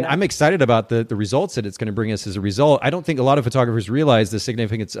 I'm excited about the results that it's going to bring us as a result. I don't think a lot of photographers realize the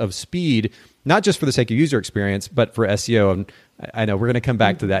significance of speed, not just for the sake of user experience, but for SEO. And I know we're going to come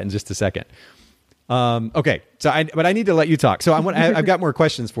back to that in just a second. Okay, but I need to let you talk. So I've got more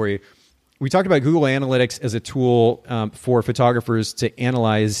questions for you. We talked about Google Analytics as a tool for photographers to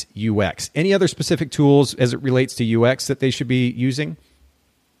analyze UX. Any other specific tools as it relates to UX that they should be using?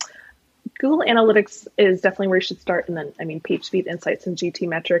 Google Analytics is definitely where you should start. And then, PageSpeed Insights and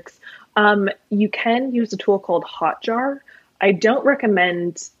GTmetrix. You can use a tool called Hotjar. I don't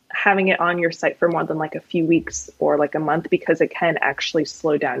recommend having it on your site for more than like a few weeks or like a month because it can actually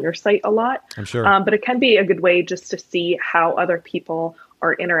slow down your site a lot. I'm sure. But it can be a good way just to see how other people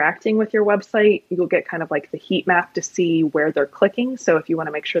are interacting with your website, you'll get kind of like the heat map to see where they're clicking. So if you want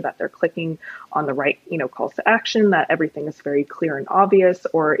to make sure that they're clicking on the right, calls to action, that everything is very clear and obvious,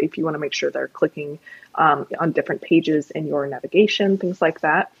 or if you want to make sure they're clicking on different pages in your navigation, things like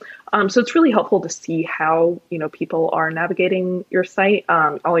that. So it's really helpful to see how, people are navigating your site.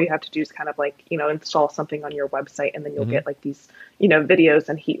 All you have to do is kind of like, install something on your website, and then you'll get like these, videos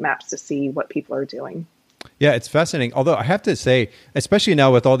and heat maps to see what people are doing. Yeah, it's fascinating. Although I have to say, especially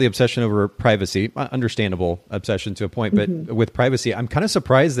now with all the obsession over privacy, understandable obsession to a point, but with privacy, I'm kind of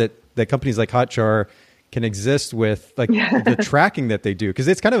surprised that companies like Hotjar can exist with like the tracking that they do, because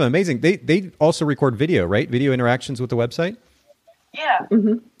it's kind of amazing. They also record video, right? Video interactions with the website. Yeah,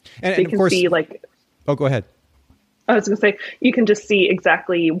 and of course, see like. Oh, go ahead. I was going to say, you can just see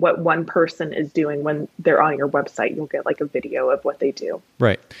exactly what one person is doing when they're on your website. You'll get like a video of what they do.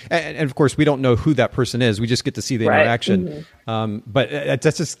 Right. And of course, we don't know who that person is. We just get to see the interaction. But that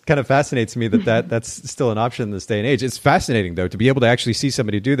just kind of fascinates me that's still an option in this day and age. It's fascinating, though, to be able to actually see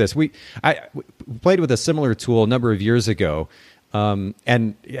somebody do this. I played with a similar tool a number of years ago.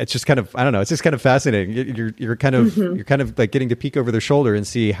 And it's just kind of, I don't know, it's just kind of fascinating. You're kind of like getting to peek over their shoulder and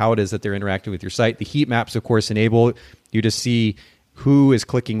see how it is that they're interacting with your site. The heat maps, of course, enable you to see who is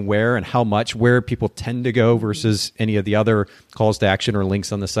clicking where and how much, where people tend to go versus any of the other calls to action or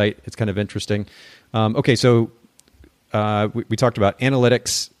links on the site. It's kind of interesting. Okay. So, we talked about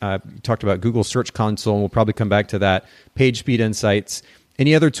analytics, we talked about Google Search Console, and we'll probably come back to that. Page speed insights.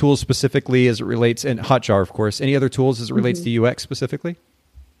 Any other tools specifically as it relates, and Hotjar, of course, any other tools as it relates to UX specifically?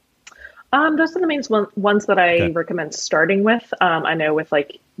 Those are the main ones that I recommend starting with. I know with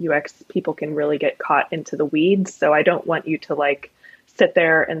like UX, people can really get caught into the weeds. So I don't want you to like sit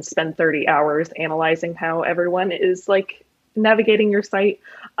there and spend 30 hours analyzing how everyone is like navigating your site.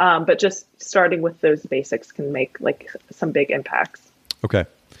 But just starting with those basics can make like some big impacts. Okay.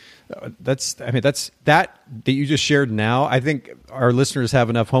 That you just shared now. I think our listeners have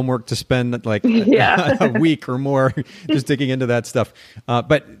enough homework to spend like a week or more just digging into that stuff.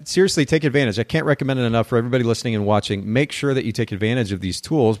 But seriously, take advantage. I can't recommend it enough for everybody listening and watching. Make sure that you take advantage of these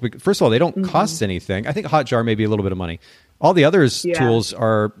tools. First of all, they don't cost anything. I think Hotjar may be a little bit of money. All the others tools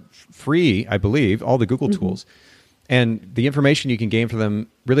are free, I believe, all the Google tools. And the information you can gain from them,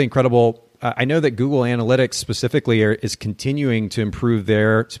 really incredible. I know that Google Analytics specifically is continuing to improve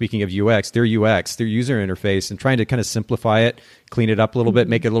speaking of UX, their user interface, and trying to kind of simplify it, clean it up a little bit,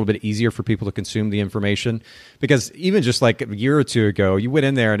 make it a little bit easier for people to consume the information. Because even just like a year or two ago, you went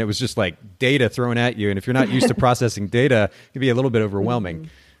in there and it was just like data thrown at you. And if you're not used to processing data, it can be a little bit overwhelming.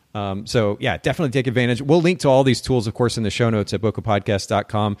 So yeah, definitely take advantage. We'll link to all these tools, of course, in the show notes at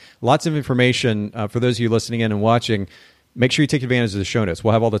bokehpodcast.com. Lots of information for those of you listening in and watching. Make sure you take advantage of the show notes.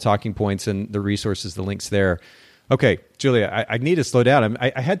 We'll have all the talking points and the resources, the links there. Okay, Julia, I need to slow down.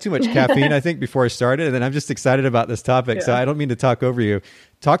 I had too much caffeine, I think, before I started, and then I'm just excited about this topic, so I don't mean to talk over you.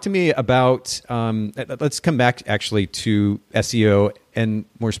 Talk to me about, let's come back actually to SEO, and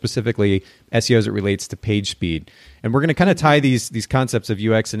more specifically, SEO as it relates to page speed. And we're going to kind of tie these concepts of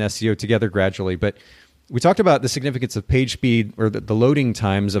UX and SEO together gradually, but we talked about the significance of page speed, or the loading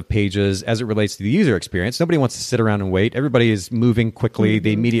times of pages as it relates to the user experience. Nobody wants to sit around and wait. Everybody is moving quickly.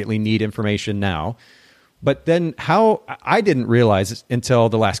 They immediately need information now. But then how I didn't realize until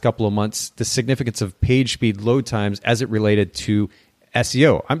the last couple of months the significance of page speed load times as it related to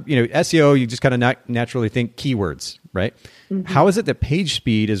SEO. SEO, you just kind of naturally think keywords, right? How is it that page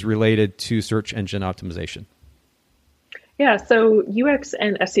speed is related to search engine optimization? Yeah, so UX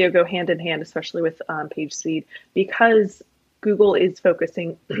and SEO go hand in hand, especially with page speed, because Google is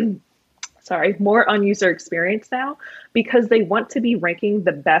focusing more on user experience now, because they want to be ranking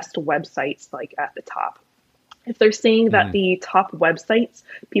the best websites like at the top. If they're seeing that the top websites,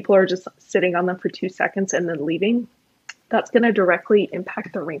 people are just sitting on them for 2 seconds and then leaving, that's going to directly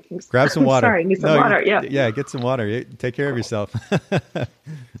impact their rankings. Grab some water. Sorry, need some water. Yeah, get some water. Take care of yourself.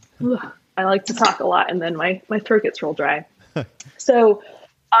 I like to talk a lot, and then my throat gets real dry. So,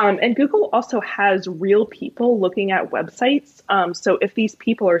 and Google also has real people looking at websites. So if these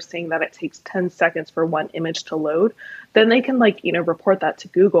people are seeing that it takes 10 seconds for one image to load, then they can report that to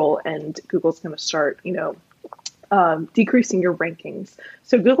Google, and Google's going to start, decreasing your rankings.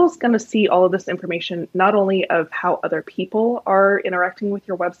 So Google's going to see all of this information, not only of how other people are interacting with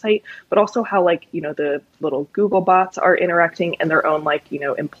your website, but also how the little Google bots are interacting, and their own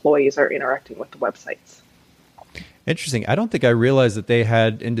employees are interacting with the websites. Interesting. I don't think I realized that they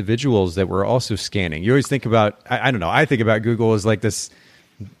had individuals that were also scanning. You always think about, I don't know, I think about Google as like this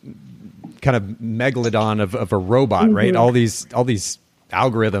kind of megalodon of a robot, right? All these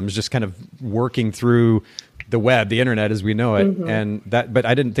algorithms just kind of working through the web, the internet as we know it. And that, but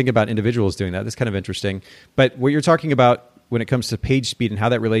I didn't think about individuals doing that. That's kind of interesting. But what you're talking about when it comes to page speed and how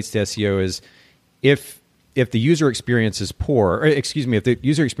that relates to SEO is if the user experience is poor, or excuse me, if the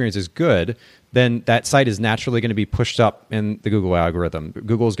user experience is good, then that site is naturally going to be pushed up in the Google algorithm.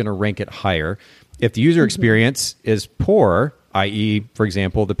 Google is going to rank it higher. If the user experience is poor, i.e., for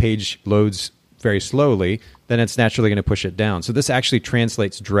example, the page loads very slowly, then it's naturally going to push it down. So this actually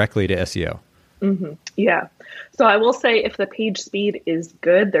translates directly to SEO. Yeah. So I will say if the page speed is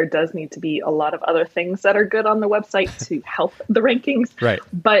good, there does need to be a lot of other things that are good on the website to help the rankings. Right.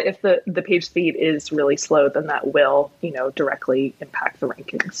 But if the page speed is really slow, then that will, directly impact the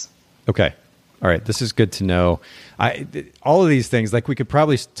rankings. Okay. All right. This is good to know. All of these things, like we could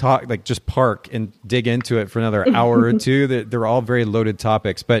probably talk, like just park and dig into it for another hour or two. They're all very loaded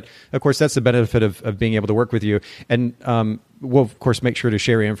topics. But of course, that's the benefit of being able to work with you. And we'll, of course, make sure to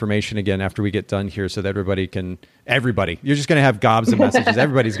share your information again after we get done here so that everybody, you're just going to have gobs of messages.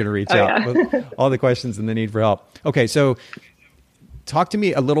 Everybody's going to reach out with all the questions and the need for help. Okay. So talk to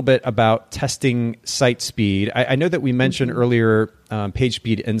me a little bit about testing site speed. I know that we mentioned earlier page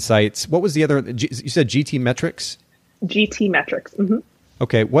speed insights. What was the other? You said GTmetrix? GTmetrix. Mm-hmm.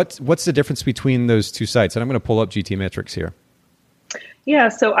 Okay. What's the difference between those two sites? And I'm going to pull up GTmetrix here. Yeah.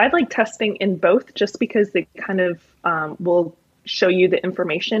 So I like testing in both just because they kind of will show you the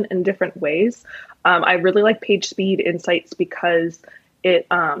information in different ways. I really like page speed insights because it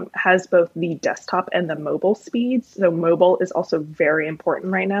has both the desktop and the mobile speeds. So mobile is also very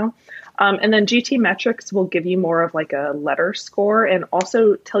important right now. And then GTmetrix will give you more of like a letter score and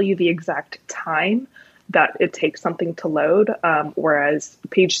also tell you the exact time that it takes something to load. Whereas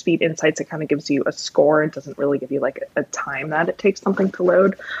page speed insights, it kind of gives you a score. It doesn't really give you like a time that it takes something to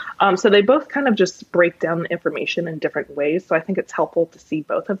load. So they both kind of just break down the information in different ways. So I think it's helpful to see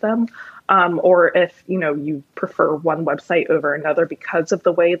both of them. Or if, you prefer one website over another because of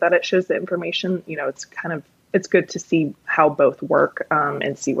the way that it shows the information, it's good to see how both work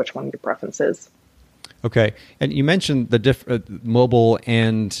and see which one your preference is. Okay. And you mentioned the mobile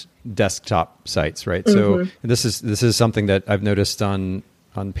and desktop sites, right? So this is something that I've noticed on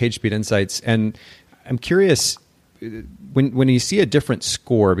PageSpeed Insights. And I'm curious, when you see a different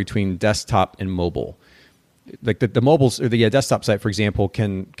score between desktop and mobile, like the mobiles or the desktop site, for example,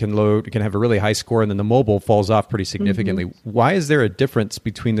 can have a really high score, and then the mobile falls off pretty significantly. Why is there a difference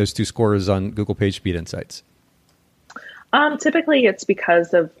between those two scores on Google PageSpeed Insights? Typically it's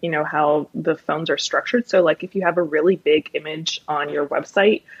because of, how the phones are structured. So like if you have a really big image on your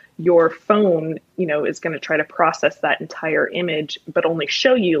website, your phone, is going to try to process that entire image, but only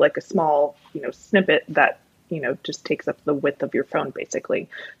show you like a small, snippet that, just takes up the width of your phone basically.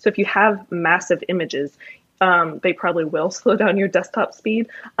 So if you have massive images, they probably will slow down your desktop speed.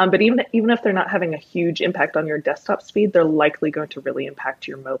 But even if they're not having a huge impact on your desktop speed, they're likely going to really impact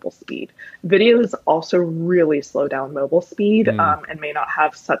your mobile speed. Videos also really slow down mobile speed and may not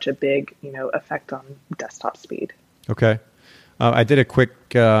have such a big, effect on desktop speed. Okay. I did a quick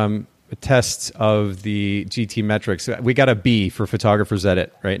test of the GTmetrix. We got a B for Photographers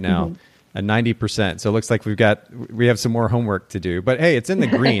Edit right now. A 90%. So it looks like we have some more homework to do. But hey, it's in the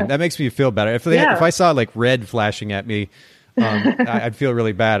green. That makes me feel better. If I saw like red flashing at me, I'd feel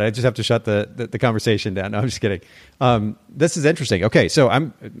really bad. I just have to shut the conversation down. No, I'm just kidding. This is interesting. Okay, so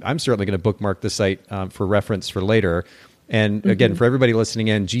I'm certainly going to bookmark the site for reference for later. And again, for everybody listening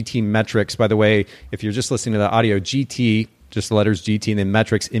in, GTmetrix, by the way, if you're just listening to the audio, GT, just the letters GT and then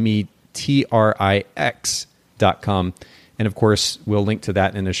metrics, METRIX.com. And of course, we'll link to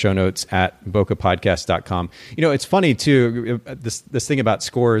that in the show notes at bokehpodcast.com. It's funny too, this thing about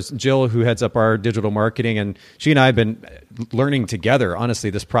scores. Jill, who heads up our digital marketing, and she and I have been learning together, honestly,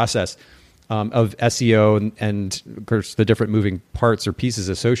 this process of SEO and of course the different moving parts or pieces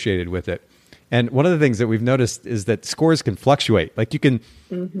associated with it. And one of the things that we've noticed is that scores can fluctuate. Like you can,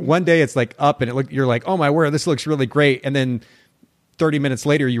 one day it's like up and you're like, oh my word, this looks really great. And then 30 minutes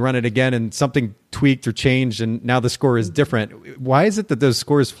later, you run it again and something tweaked or changed and now the score is different. Why is it that those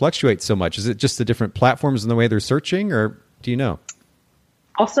scores fluctuate so much? Is it just the different platforms and the way they're searching, or do you know?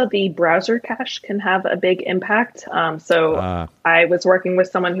 Also, the browser cache can have a big impact. I was working with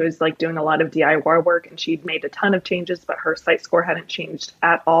someone who's like doing a lot of DIY work and she'd made a ton of changes, but her site score hadn't changed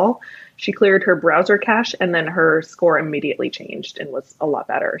at all. She cleared her browser cache and then her score immediately changed and was a lot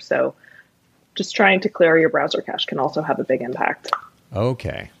better. So just trying to clear your browser cache can also have a big impact.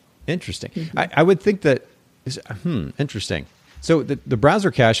 Okay. Interesting. I would think that interesting. So the browser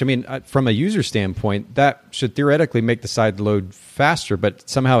cache, I mean, from a user standpoint, that should theoretically make the site load faster, but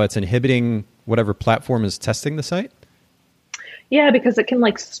somehow it's inhibiting whatever platform is testing the site? Yeah, because it can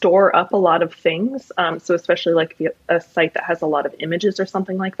like store up a lot of things. So especially like if you have a site that has a lot of images or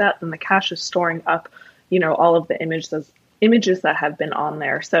something like that, then the cache is storing up, all of the images that have been on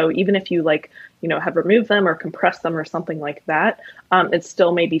there. So even if you like, have removed them or compressed them or something like that, it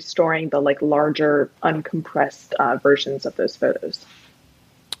still may be storing the like larger uncompressed versions of those photos.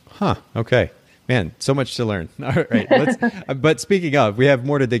 Huh. Okay. Man, so much to learn. All right. But speaking of, we have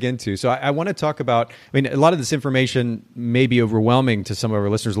more to dig into. So I want to talk about, a lot of this information may be overwhelming to some of our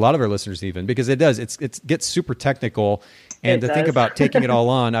listeners, a lot of our listeners even, because it gets super technical. And to think about taking it all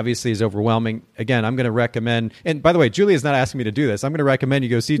on, obviously, is overwhelming. Again, I'm going to recommend, and by the way, Julia's not asking me to do this. I'm going to recommend you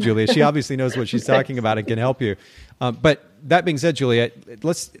go see Julia. She obviously knows what she's talking about and can help you. But that being said, Julia,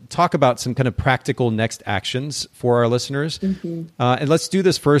 let's talk about some kind of practical next actions for our listeners. Mm-hmm. And let's do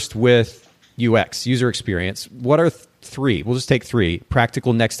this first with UX, user experience. What are three? We'll just take three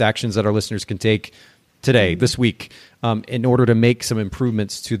practical next actions that our listeners can take today, this week, in order to make some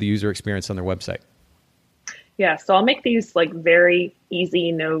improvements to the user experience on their website. Yeah, so I'll make these like very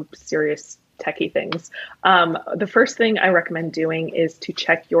easy, no serious techie things. The first thing I recommend doing is to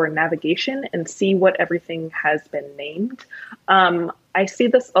check your navigation and see what everything has been named. I see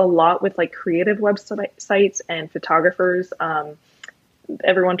this a lot with like creative websites and photographers.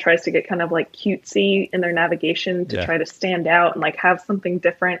 Everyone tries to get kind of like cutesy in their navigation to try to stand out and like have something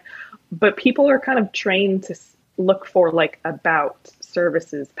different. But people are kind of trained to look for like about,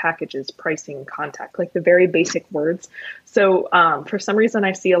 services, packages, pricing, contact, like the very basic words. So for some reason,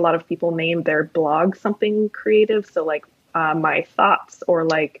 I see a lot of people name their blog something creative. So like my thoughts or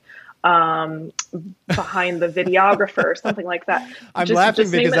like behind the videographer or something like that. I'm laughing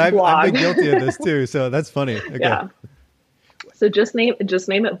because I've been guilty of this too. So that's funny. Okay. Yeah. So just name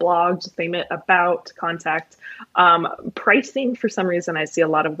it blog, just name it about, contact. Pricing, for some reason, I see a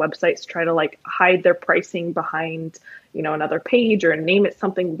lot of websites try to like hide their pricing behind, another page or name it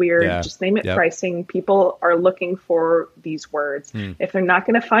something weird. Yeah. Just name it pricing. People are looking for these words. If they're not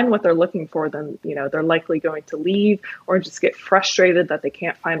going to find what they're looking for, then, they're likely going to leave or just get frustrated that they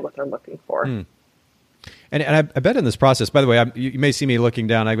can't find what they're looking for. And I bet in this process, by the way, you may see me looking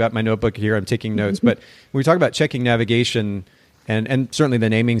down. I've got my notebook here. I'm taking notes. But when we talk about checking navigation and certainly the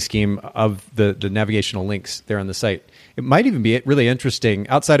naming scheme of the navigational links there on the site, it might even be really interesting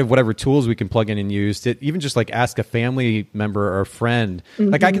outside of whatever tools we can plug in and use to even just like ask a family member or a friend.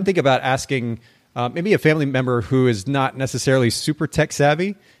 Like I can think about asking maybe a family member who is not necessarily super tech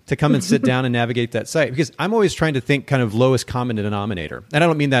savvy to come and sit down and navigate that site, because I'm always trying to think kind of lowest common denominator. And I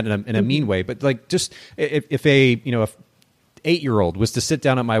don't mean that in a mean way, but like just if a 8-year-old was to sit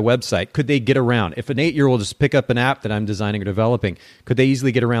down at my website, could they get around? If an 8-year-old just pick up an app that I'm designing or developing, could they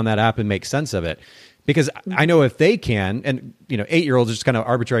easily get around that app and make sense of it? Because I know if they can, and 8-year-olds is just kind of an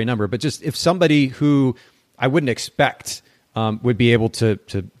arbitrary number, but just if somebody who I wouldn't expect would be able to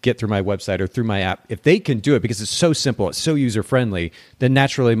get through my website or through my app, if they can do it because it's so simple, it's so user-friendly, then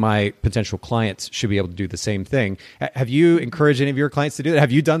naturally my potential clients should be able to do the same thing. Have you encouraged any of your clients to do that?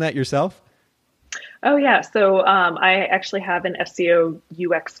 Have you done that yourself? Oh, yeah. So I actually have an SEO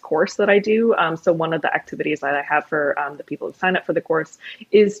UX course that I do. So one of the activities that I have for the people who sign up for the course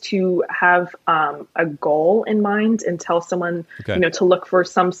is to have a goal in mind and tell someone, to look for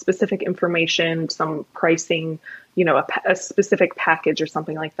some specific information, some pricing, a specific package or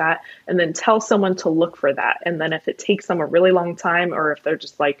something like that, and then tell someone to look for that. And then if it takes them a really long time, or if they're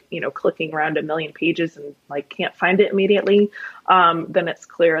just like, clicking around a million pages and like can't find it immediately, then it's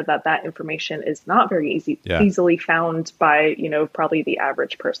clear that that information is not very easily found by, probably the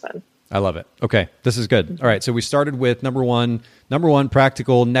average person. I love it. Okay. This is good. All right. So we started with number one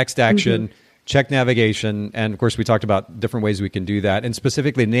practical next action. Check navigation. And of course, we talked about different ways we can do that, and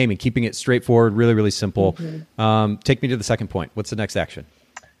specifically naming, keeping it straightforward, really, really simple. Take me to the second point. What's the next action?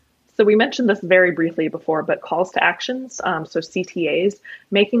 So we mentioned this very briefly before, but calls to actions, so CTAs,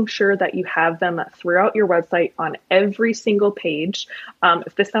 making sure that you have them throughout your website on every single page.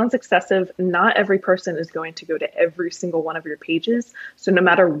 If this sounds excessive, not every person is going to go to every single one of your pages. So no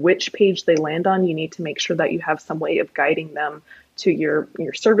matter which page they land on, you need to make sure that you have some way of guiding them to your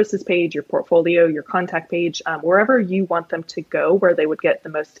services page, your portfolio, your contact page, wherever you want them to go, where they would get the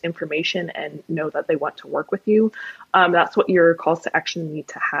most information and know that they want to work with you. That's what your calls to action need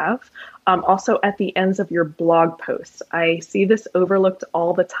to have. Also at the ends of your blog posts, I see this overlooked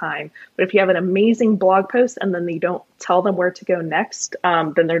all the time, but if you have an amazing blog post and then you don't tell them where to go next,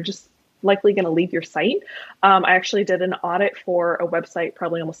 then they're just likely going to leave your site. I actually did an audit for a website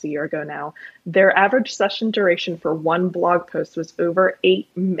probably almost a year ago now. Their average session duration for one blog post was over 8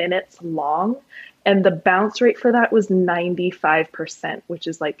 minutes long. And the bounce rate for that was 95%, which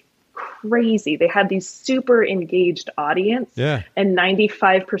is like crazy. They had these super engaged audience, Yeah. and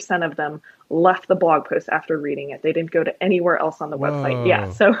 95% of them left the blog post after reading it. They didn't go to anywhere else on the website.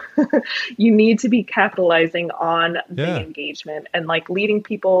 Yeah. So you need to be capitalizing on the engagement and like leading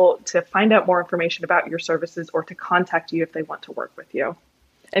people to find out more information about your services or to contact you if they want to work with you.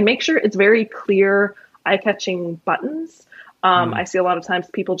 And make sure it's very clear, eye-catching buttons. I see a lot of times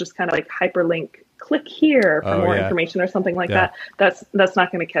people just kind of like hyperlink, click here for more information or something like that. That's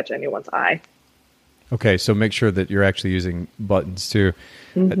not going to catch anyone's eye. Okay, so make sure that you're actually using buttons too.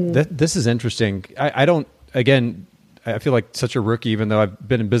 This is interesting. I don't, again, I feel like such a rookie, even though I've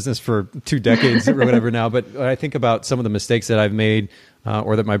been in business for 2 decades or whatever now. But when I think about some of the mistakes that I've made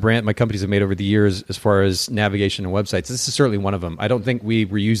or that my companies have made over the years as far as navigation and websites, this is certainly one of them. I don't think we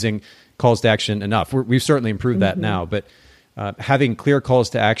were using calls to action enough. We've certainly improved that now, but having clear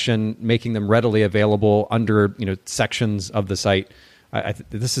calls to action, making them readily available under sections of the site.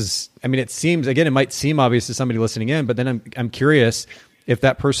 This is, I mean, it seems, again, it might seem obvious to somebody listening in, but then I'm curious if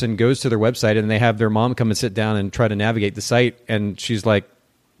that person goes to their website and they have their mom come and sit down and try to navigate the site, and she's like,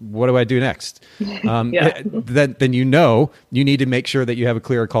 what do I do next? Then you need to make sure that you have a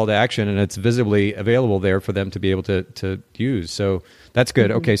clear call to action and it's visibly available there for them to be able to use. So that's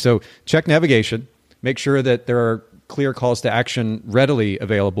good. Okay, so check navigation. Make sure that there are clear calls to action readily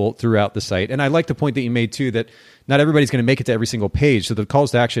available throughout the site. And I like the point that you made too, that not everybody's going to make it to every single page. So the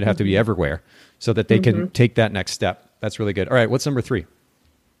calls to action have to be everywhere so that they can take that next step. That's really good. All right. What's number 3?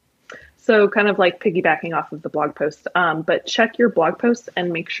 So kind of like piggybacking off of the blog post, but check your blog posts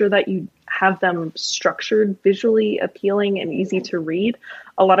and make sure that you have them structured, visually appealing and easy to read.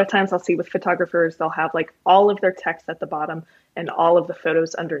 A lot of times I'll see with photographers, they'll have like all of their text at the bottom and all of the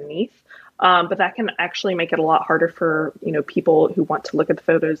photos underneath. But that can actually make it a lot harder for, people who want to look at the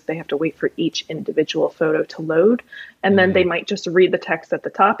photos. They have to wait for each individual photo to load. And then they might just read the text at the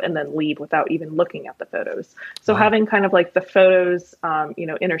top and then leave without even looking at the photos. So having kind of like the photos,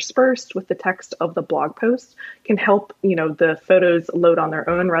 interspersed with the text of the blog post can help, the photos load on their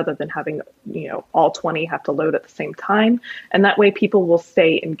own rather than having, all 20 have to load at the same time. And that way people will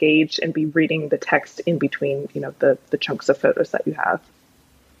stay engaged and be reading the text in between, the chunks of photos that you have.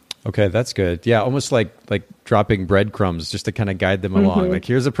 Okay, that's good. Yeah, almost like dropping breadcrumbs just to kind of guide them along. Like,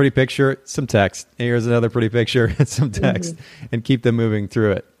 here's a pretty picture, some text. Here's another pretty picture, and some text, and keep them moving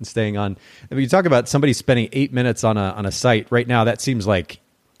through it and staying on. I mean, you talk about somebody spending 8 minutes on a site right now. That seems like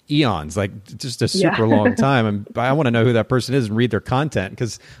eons, like just a super long time. And I want to know who that person is and read their content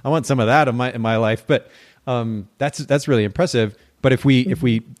because I want some of that in my life. But that's really impressive. But if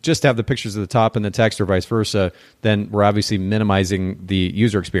we just have the pictures at the top and the text or vice versa, then we're obviously minimizing the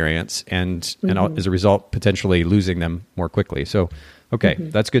user experience and as a result, potentially losing them more quickly. So, okay,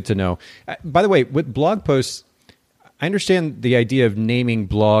 that's good to know. By the way, with blog posts, I understand the idea of naming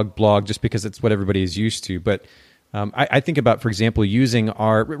blog just because it's what everybody is used to. But I think about, for example, using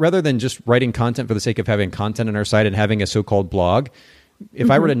rather than just writing content for the sake of having content on our site and having a so-called blog, if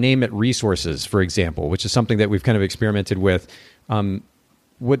I were to name it resources, for example, which is something that we've kind of experimented with,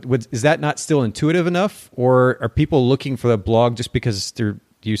 is that not still intuitive enough, or are people looking for the blog just because they're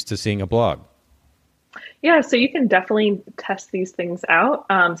used to seeing a blog? Yeah, so you can definitely test these things out.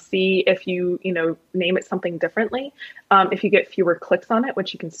 See if you name it something differently. If you get fewer clicks on it,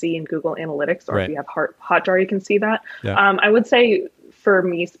 which you can see in Google Analytics, or if you have Hotjar, you can see that. Yeah. I would say for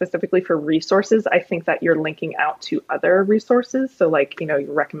me specifically for resources, I think that you're linking out to other resources. So like you're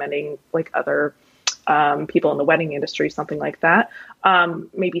recommending like other people in the wedding industry, something like that.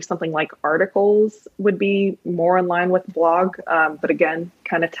 Maybe something like articles would be more in line with blog. But again,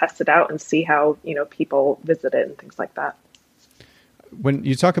 kind of test it out and see how, people visit it and things like that. When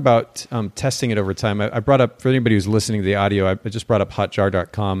you talk about testing it over time, I brought up, for anybody who's listening to the audio, I just brought up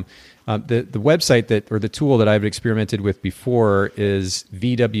hotjar.com. The website or the tool that I've experimented with before is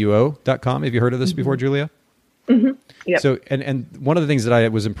VWO.com. Have you heard of this before, Julia? Yep. So, and one of the things that I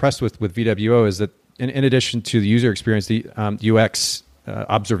was impressed with VWO is that in addition to the user experience, the UX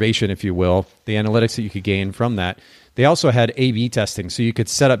observation, if you will, the analytics that you could gain from that, they also had A/B testing. So you could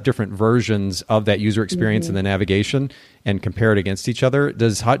set up different versions of that user experience in the navigation and compare it against each other.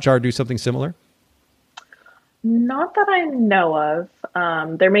 Does Hotjar do something similar? Not that I know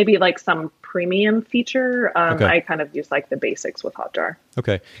of. There may be like some premium feature. I kind of use like the basics with Hotjar.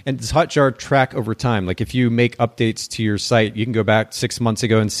 Okay. And does Hotjar track over time? Like if you make updates to your site, you can go back 6 months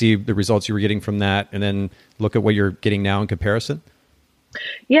ago and see the results you were getting from that and then look at what you're getting now in comparison?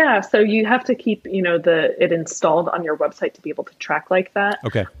 Yeah. So you have to keep, it installed on your website to be able to track like that.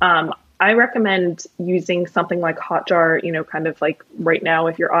 Okay. I recommend using something like Hotjar, kind of like right now,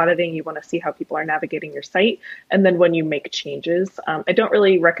 if you're auditing, you want to see how people are navigating your site. And then when you make changes, I don't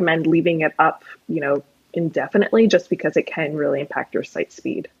really recommend leaving it up, indefinitely, just because it can really impact your site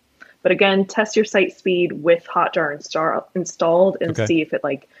speed. But again, test your site speed with Hotjar installed and see if it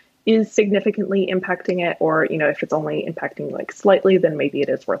is significantly impacting it, or, if it's only impacting slightly, then maybe it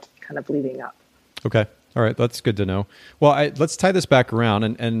is worth kind of leaving up. Okay. All right. That's good to know. Well, let's tie this back around.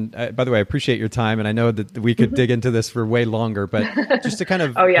 And by the way, I appreciate your time. And I know that we could dig into this for way longer, but just to kind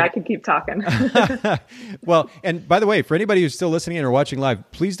of... Oh, yeah, I could keep talking. Well, and by the way, for anybody who's still listening in or watching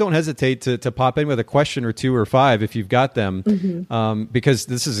live, please don't hesitate to pop in with a question or two or five if you've got them, because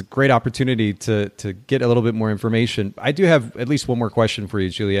this is a great opportunity to get a little bit more information. I do have at least one more question for you,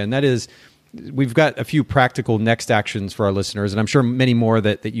 Julia, and that is, we've got a few practical next actions for our listeners, and I'm sure many more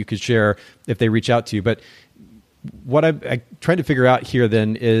that you could share if they reach out to you. But what I'm trying to figure out here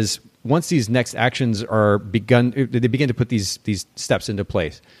then is, once these next actions are begun, they begin to put these steps into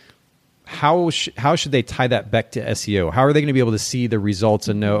place, how should they tie that back to SEO? How are they going to be able to see the results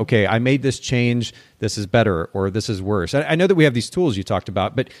and know, okay, I made this change, this is better, or this is worse? I know that we have these tools you talked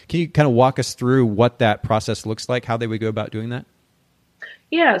about, but can you kind of walk us through what that process looks like, how they would go about doing that?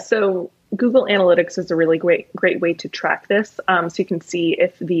 Yeah, so Google Analytics is a really great way to track this. So you can see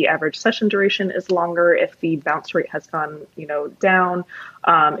if the average session duration is longer, if the bounce rate has gone, down,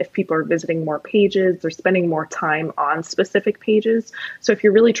 if people are visiting more pages, they're spending more time on specific pages. So if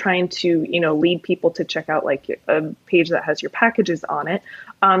you're really trying to, lead people to check out a page that has your packages on it,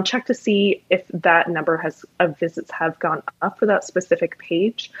 check to see if that number of visits have gone up for that specific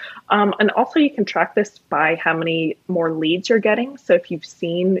page. And also you can track this by how many more leads you're getting. So if you've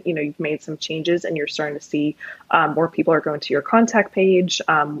seen, you've made some changes and you're starting to see more people are going to your contact page,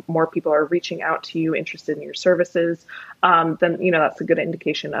 more people are reaching out to you interested in your services, then, that's a good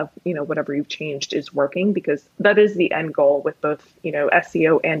indication of, whatever you've changed is working, because that is the end goal with both,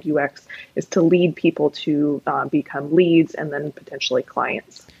 SEO and UX, is to lead people to become leads and then potentially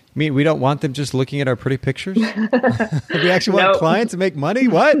clients. I mean, we don't want them just looking at our pretty pictures? We actually want clients to make money?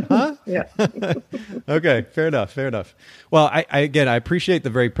 What? Huh? Yeah. Okay, fair enough. Well, I appreciate the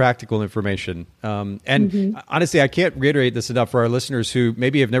very practical information. Honestly, I can't reiterate this enough for our listeners who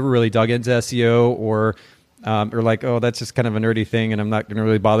maybe have never really dug into SEO or like, oh, that's just kind of a nerdy thing and I'm not going to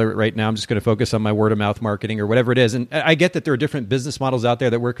really bother it right now. I'm just going to focus on my word of mouth marketing or whatever it is. And I get that there are different business models out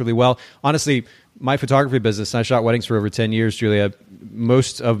there that work really well. Honestly, my photography business, I shot weddings for over 10 years, Julia.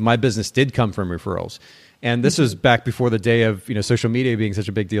 Most of my business did come from referrals. And this was back before the day of, social media being such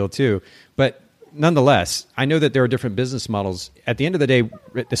a big deal too. But nonetheless, I know that there are different business models. At the end of the day,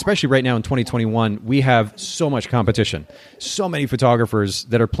 especially right now in 2021, we have so much competition, so many photographers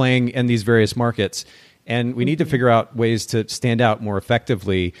that are playing in these various markets. And we need to figure out ways to stand out more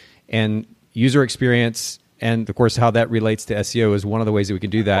effectively, and user experience, and of course, how that relates to SEO is one of the ways that we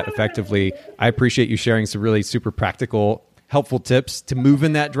can do that effectively. I appreciate you sharing some really super practical, helpful tips to move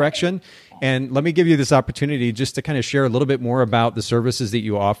in that direction. And let me give you this opportunity just to kind of share a little bit more about the services that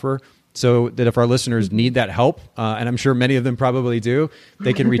you offer, so that if our listeners need that help, and I'm sure many of them probably do,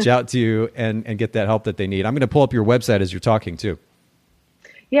 they can reach out to you and get that help that they need. I'm going to pull up your website as you're talking too.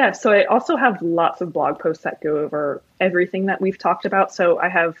 Yeah, so I also have lots of blog posts that go over everything that we've talked about. So I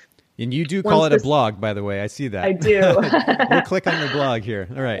have... And you do call it a blog, by the way. I see that. I do. We'll click on your blog here.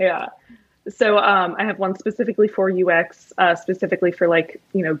 All right. Yeah. So I have one specifically for UX, specifically for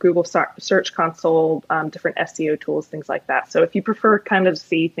Google Search Console, different SEO tools, things like that. So if you prefer kind of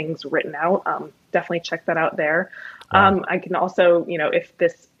see things written out, definitely check that out there. Wow. I can also, if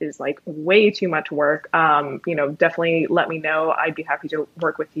this is way too much work, definitely let me know. I'd be happy to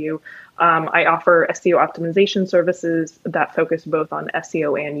work with you. I offer SEO optimization services that focus both on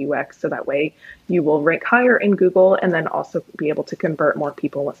SEO and UX. So that way you will rank higher in Google and then also be able to convert more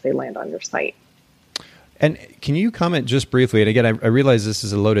people once they land on your site. And can you comment just briefly, and again, I realize this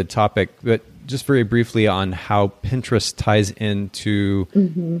is a loaded topic, but just very briefly on how Pinterest ties into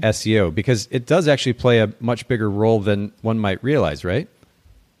SEO, because it does actually play a much bigger role than one might realize, right?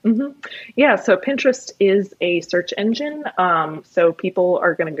 Mm-hmm. Yeah, so Pinterest is a search engine. So people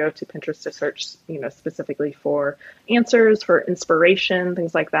are going to go to Pinterest to search, specifically for answers, for inspiration,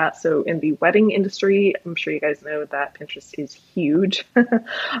 things like that. So in the wedding industry, I'm sure you guys know that Pinterest is huge.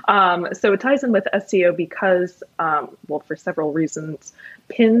 So it ties in with SEO because, for several reasons.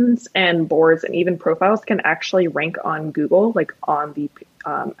 Pins and boards and even profiles can actually rank on Google, on the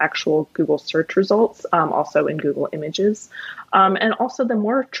actual Google search results, also in Google Images. And also the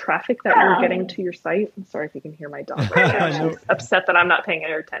more traffic that you're getting to your site, I'm sorry if you can hear my dog right now, she's upset that I'm not paying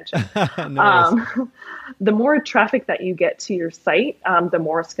her attention. The more traffic that you get to your site, the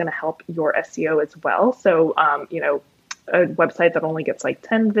more it's going to help your SEO as well. So, a website that only gets like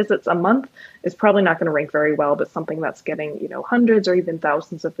 10 visits a month is probably not going to rank very well, but something that's getting, hundreds or even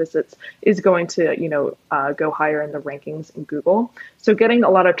thousands of visits is going to, go higher in the rankings in Google. So getting a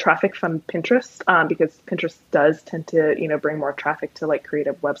lot of traffic from Pinterest, because Pinterest does tend to, bring more traffic to like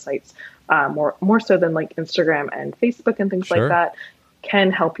creative websites, more so than like Instagram and Facebook and things like that,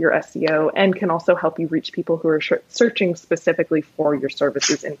 can help your SEO and can also help you reach people who are searching specifically for your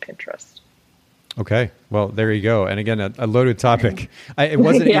services in Pinterest. Okay. Well, there you go. And again, a loaded topic. It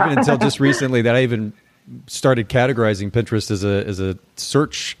wasn't even until just recently that I even started categorizing Pinterest as a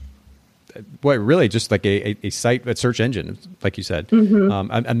search, really just like a site, a search engine, like you said,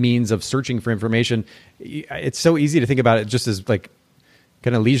 a means of searching for information. It's so easy to think about it just as like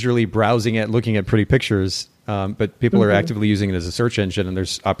kind of leisurely browsing it, looking at pretty pictures. But people are actively using it as a search engine, and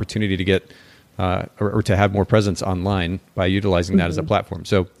there's opportunity to get or to have more presence online by utilizing that as a platform.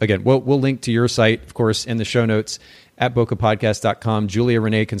 So again, we'll link to your site, of course, in the show notes at bokehpodcast.com,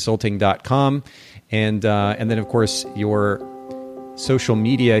 juliareneeconsulting.com. And then, of course, your social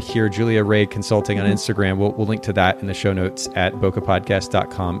media here, Julia Ray Consulting on Instagram. We'll link to that in the show notes at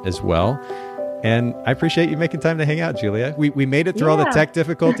bokehpodcast.com as well. And I appreciate you making time to hang out, Julia. We made it through all the tech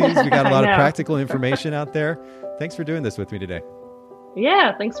difficulties. We got a lot of practical information out there. Thanks for doing this with me today.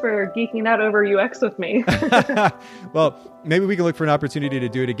 Yeah, thanks for geeking out over UX with me. Well, maybe we can look for an opportunity to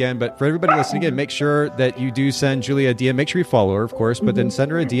do it again. But for everybody listening in, make sure that you do send Julia a DM. Make sure you follow her, of course, but then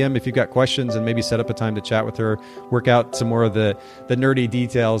send her a DM if you've got questions and maybe set up a time to chat with her, work out some more of the nerdy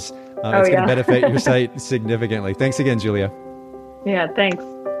details. It's going to benefit your site significantly. Thanks again, Julia. Yeah, thanks.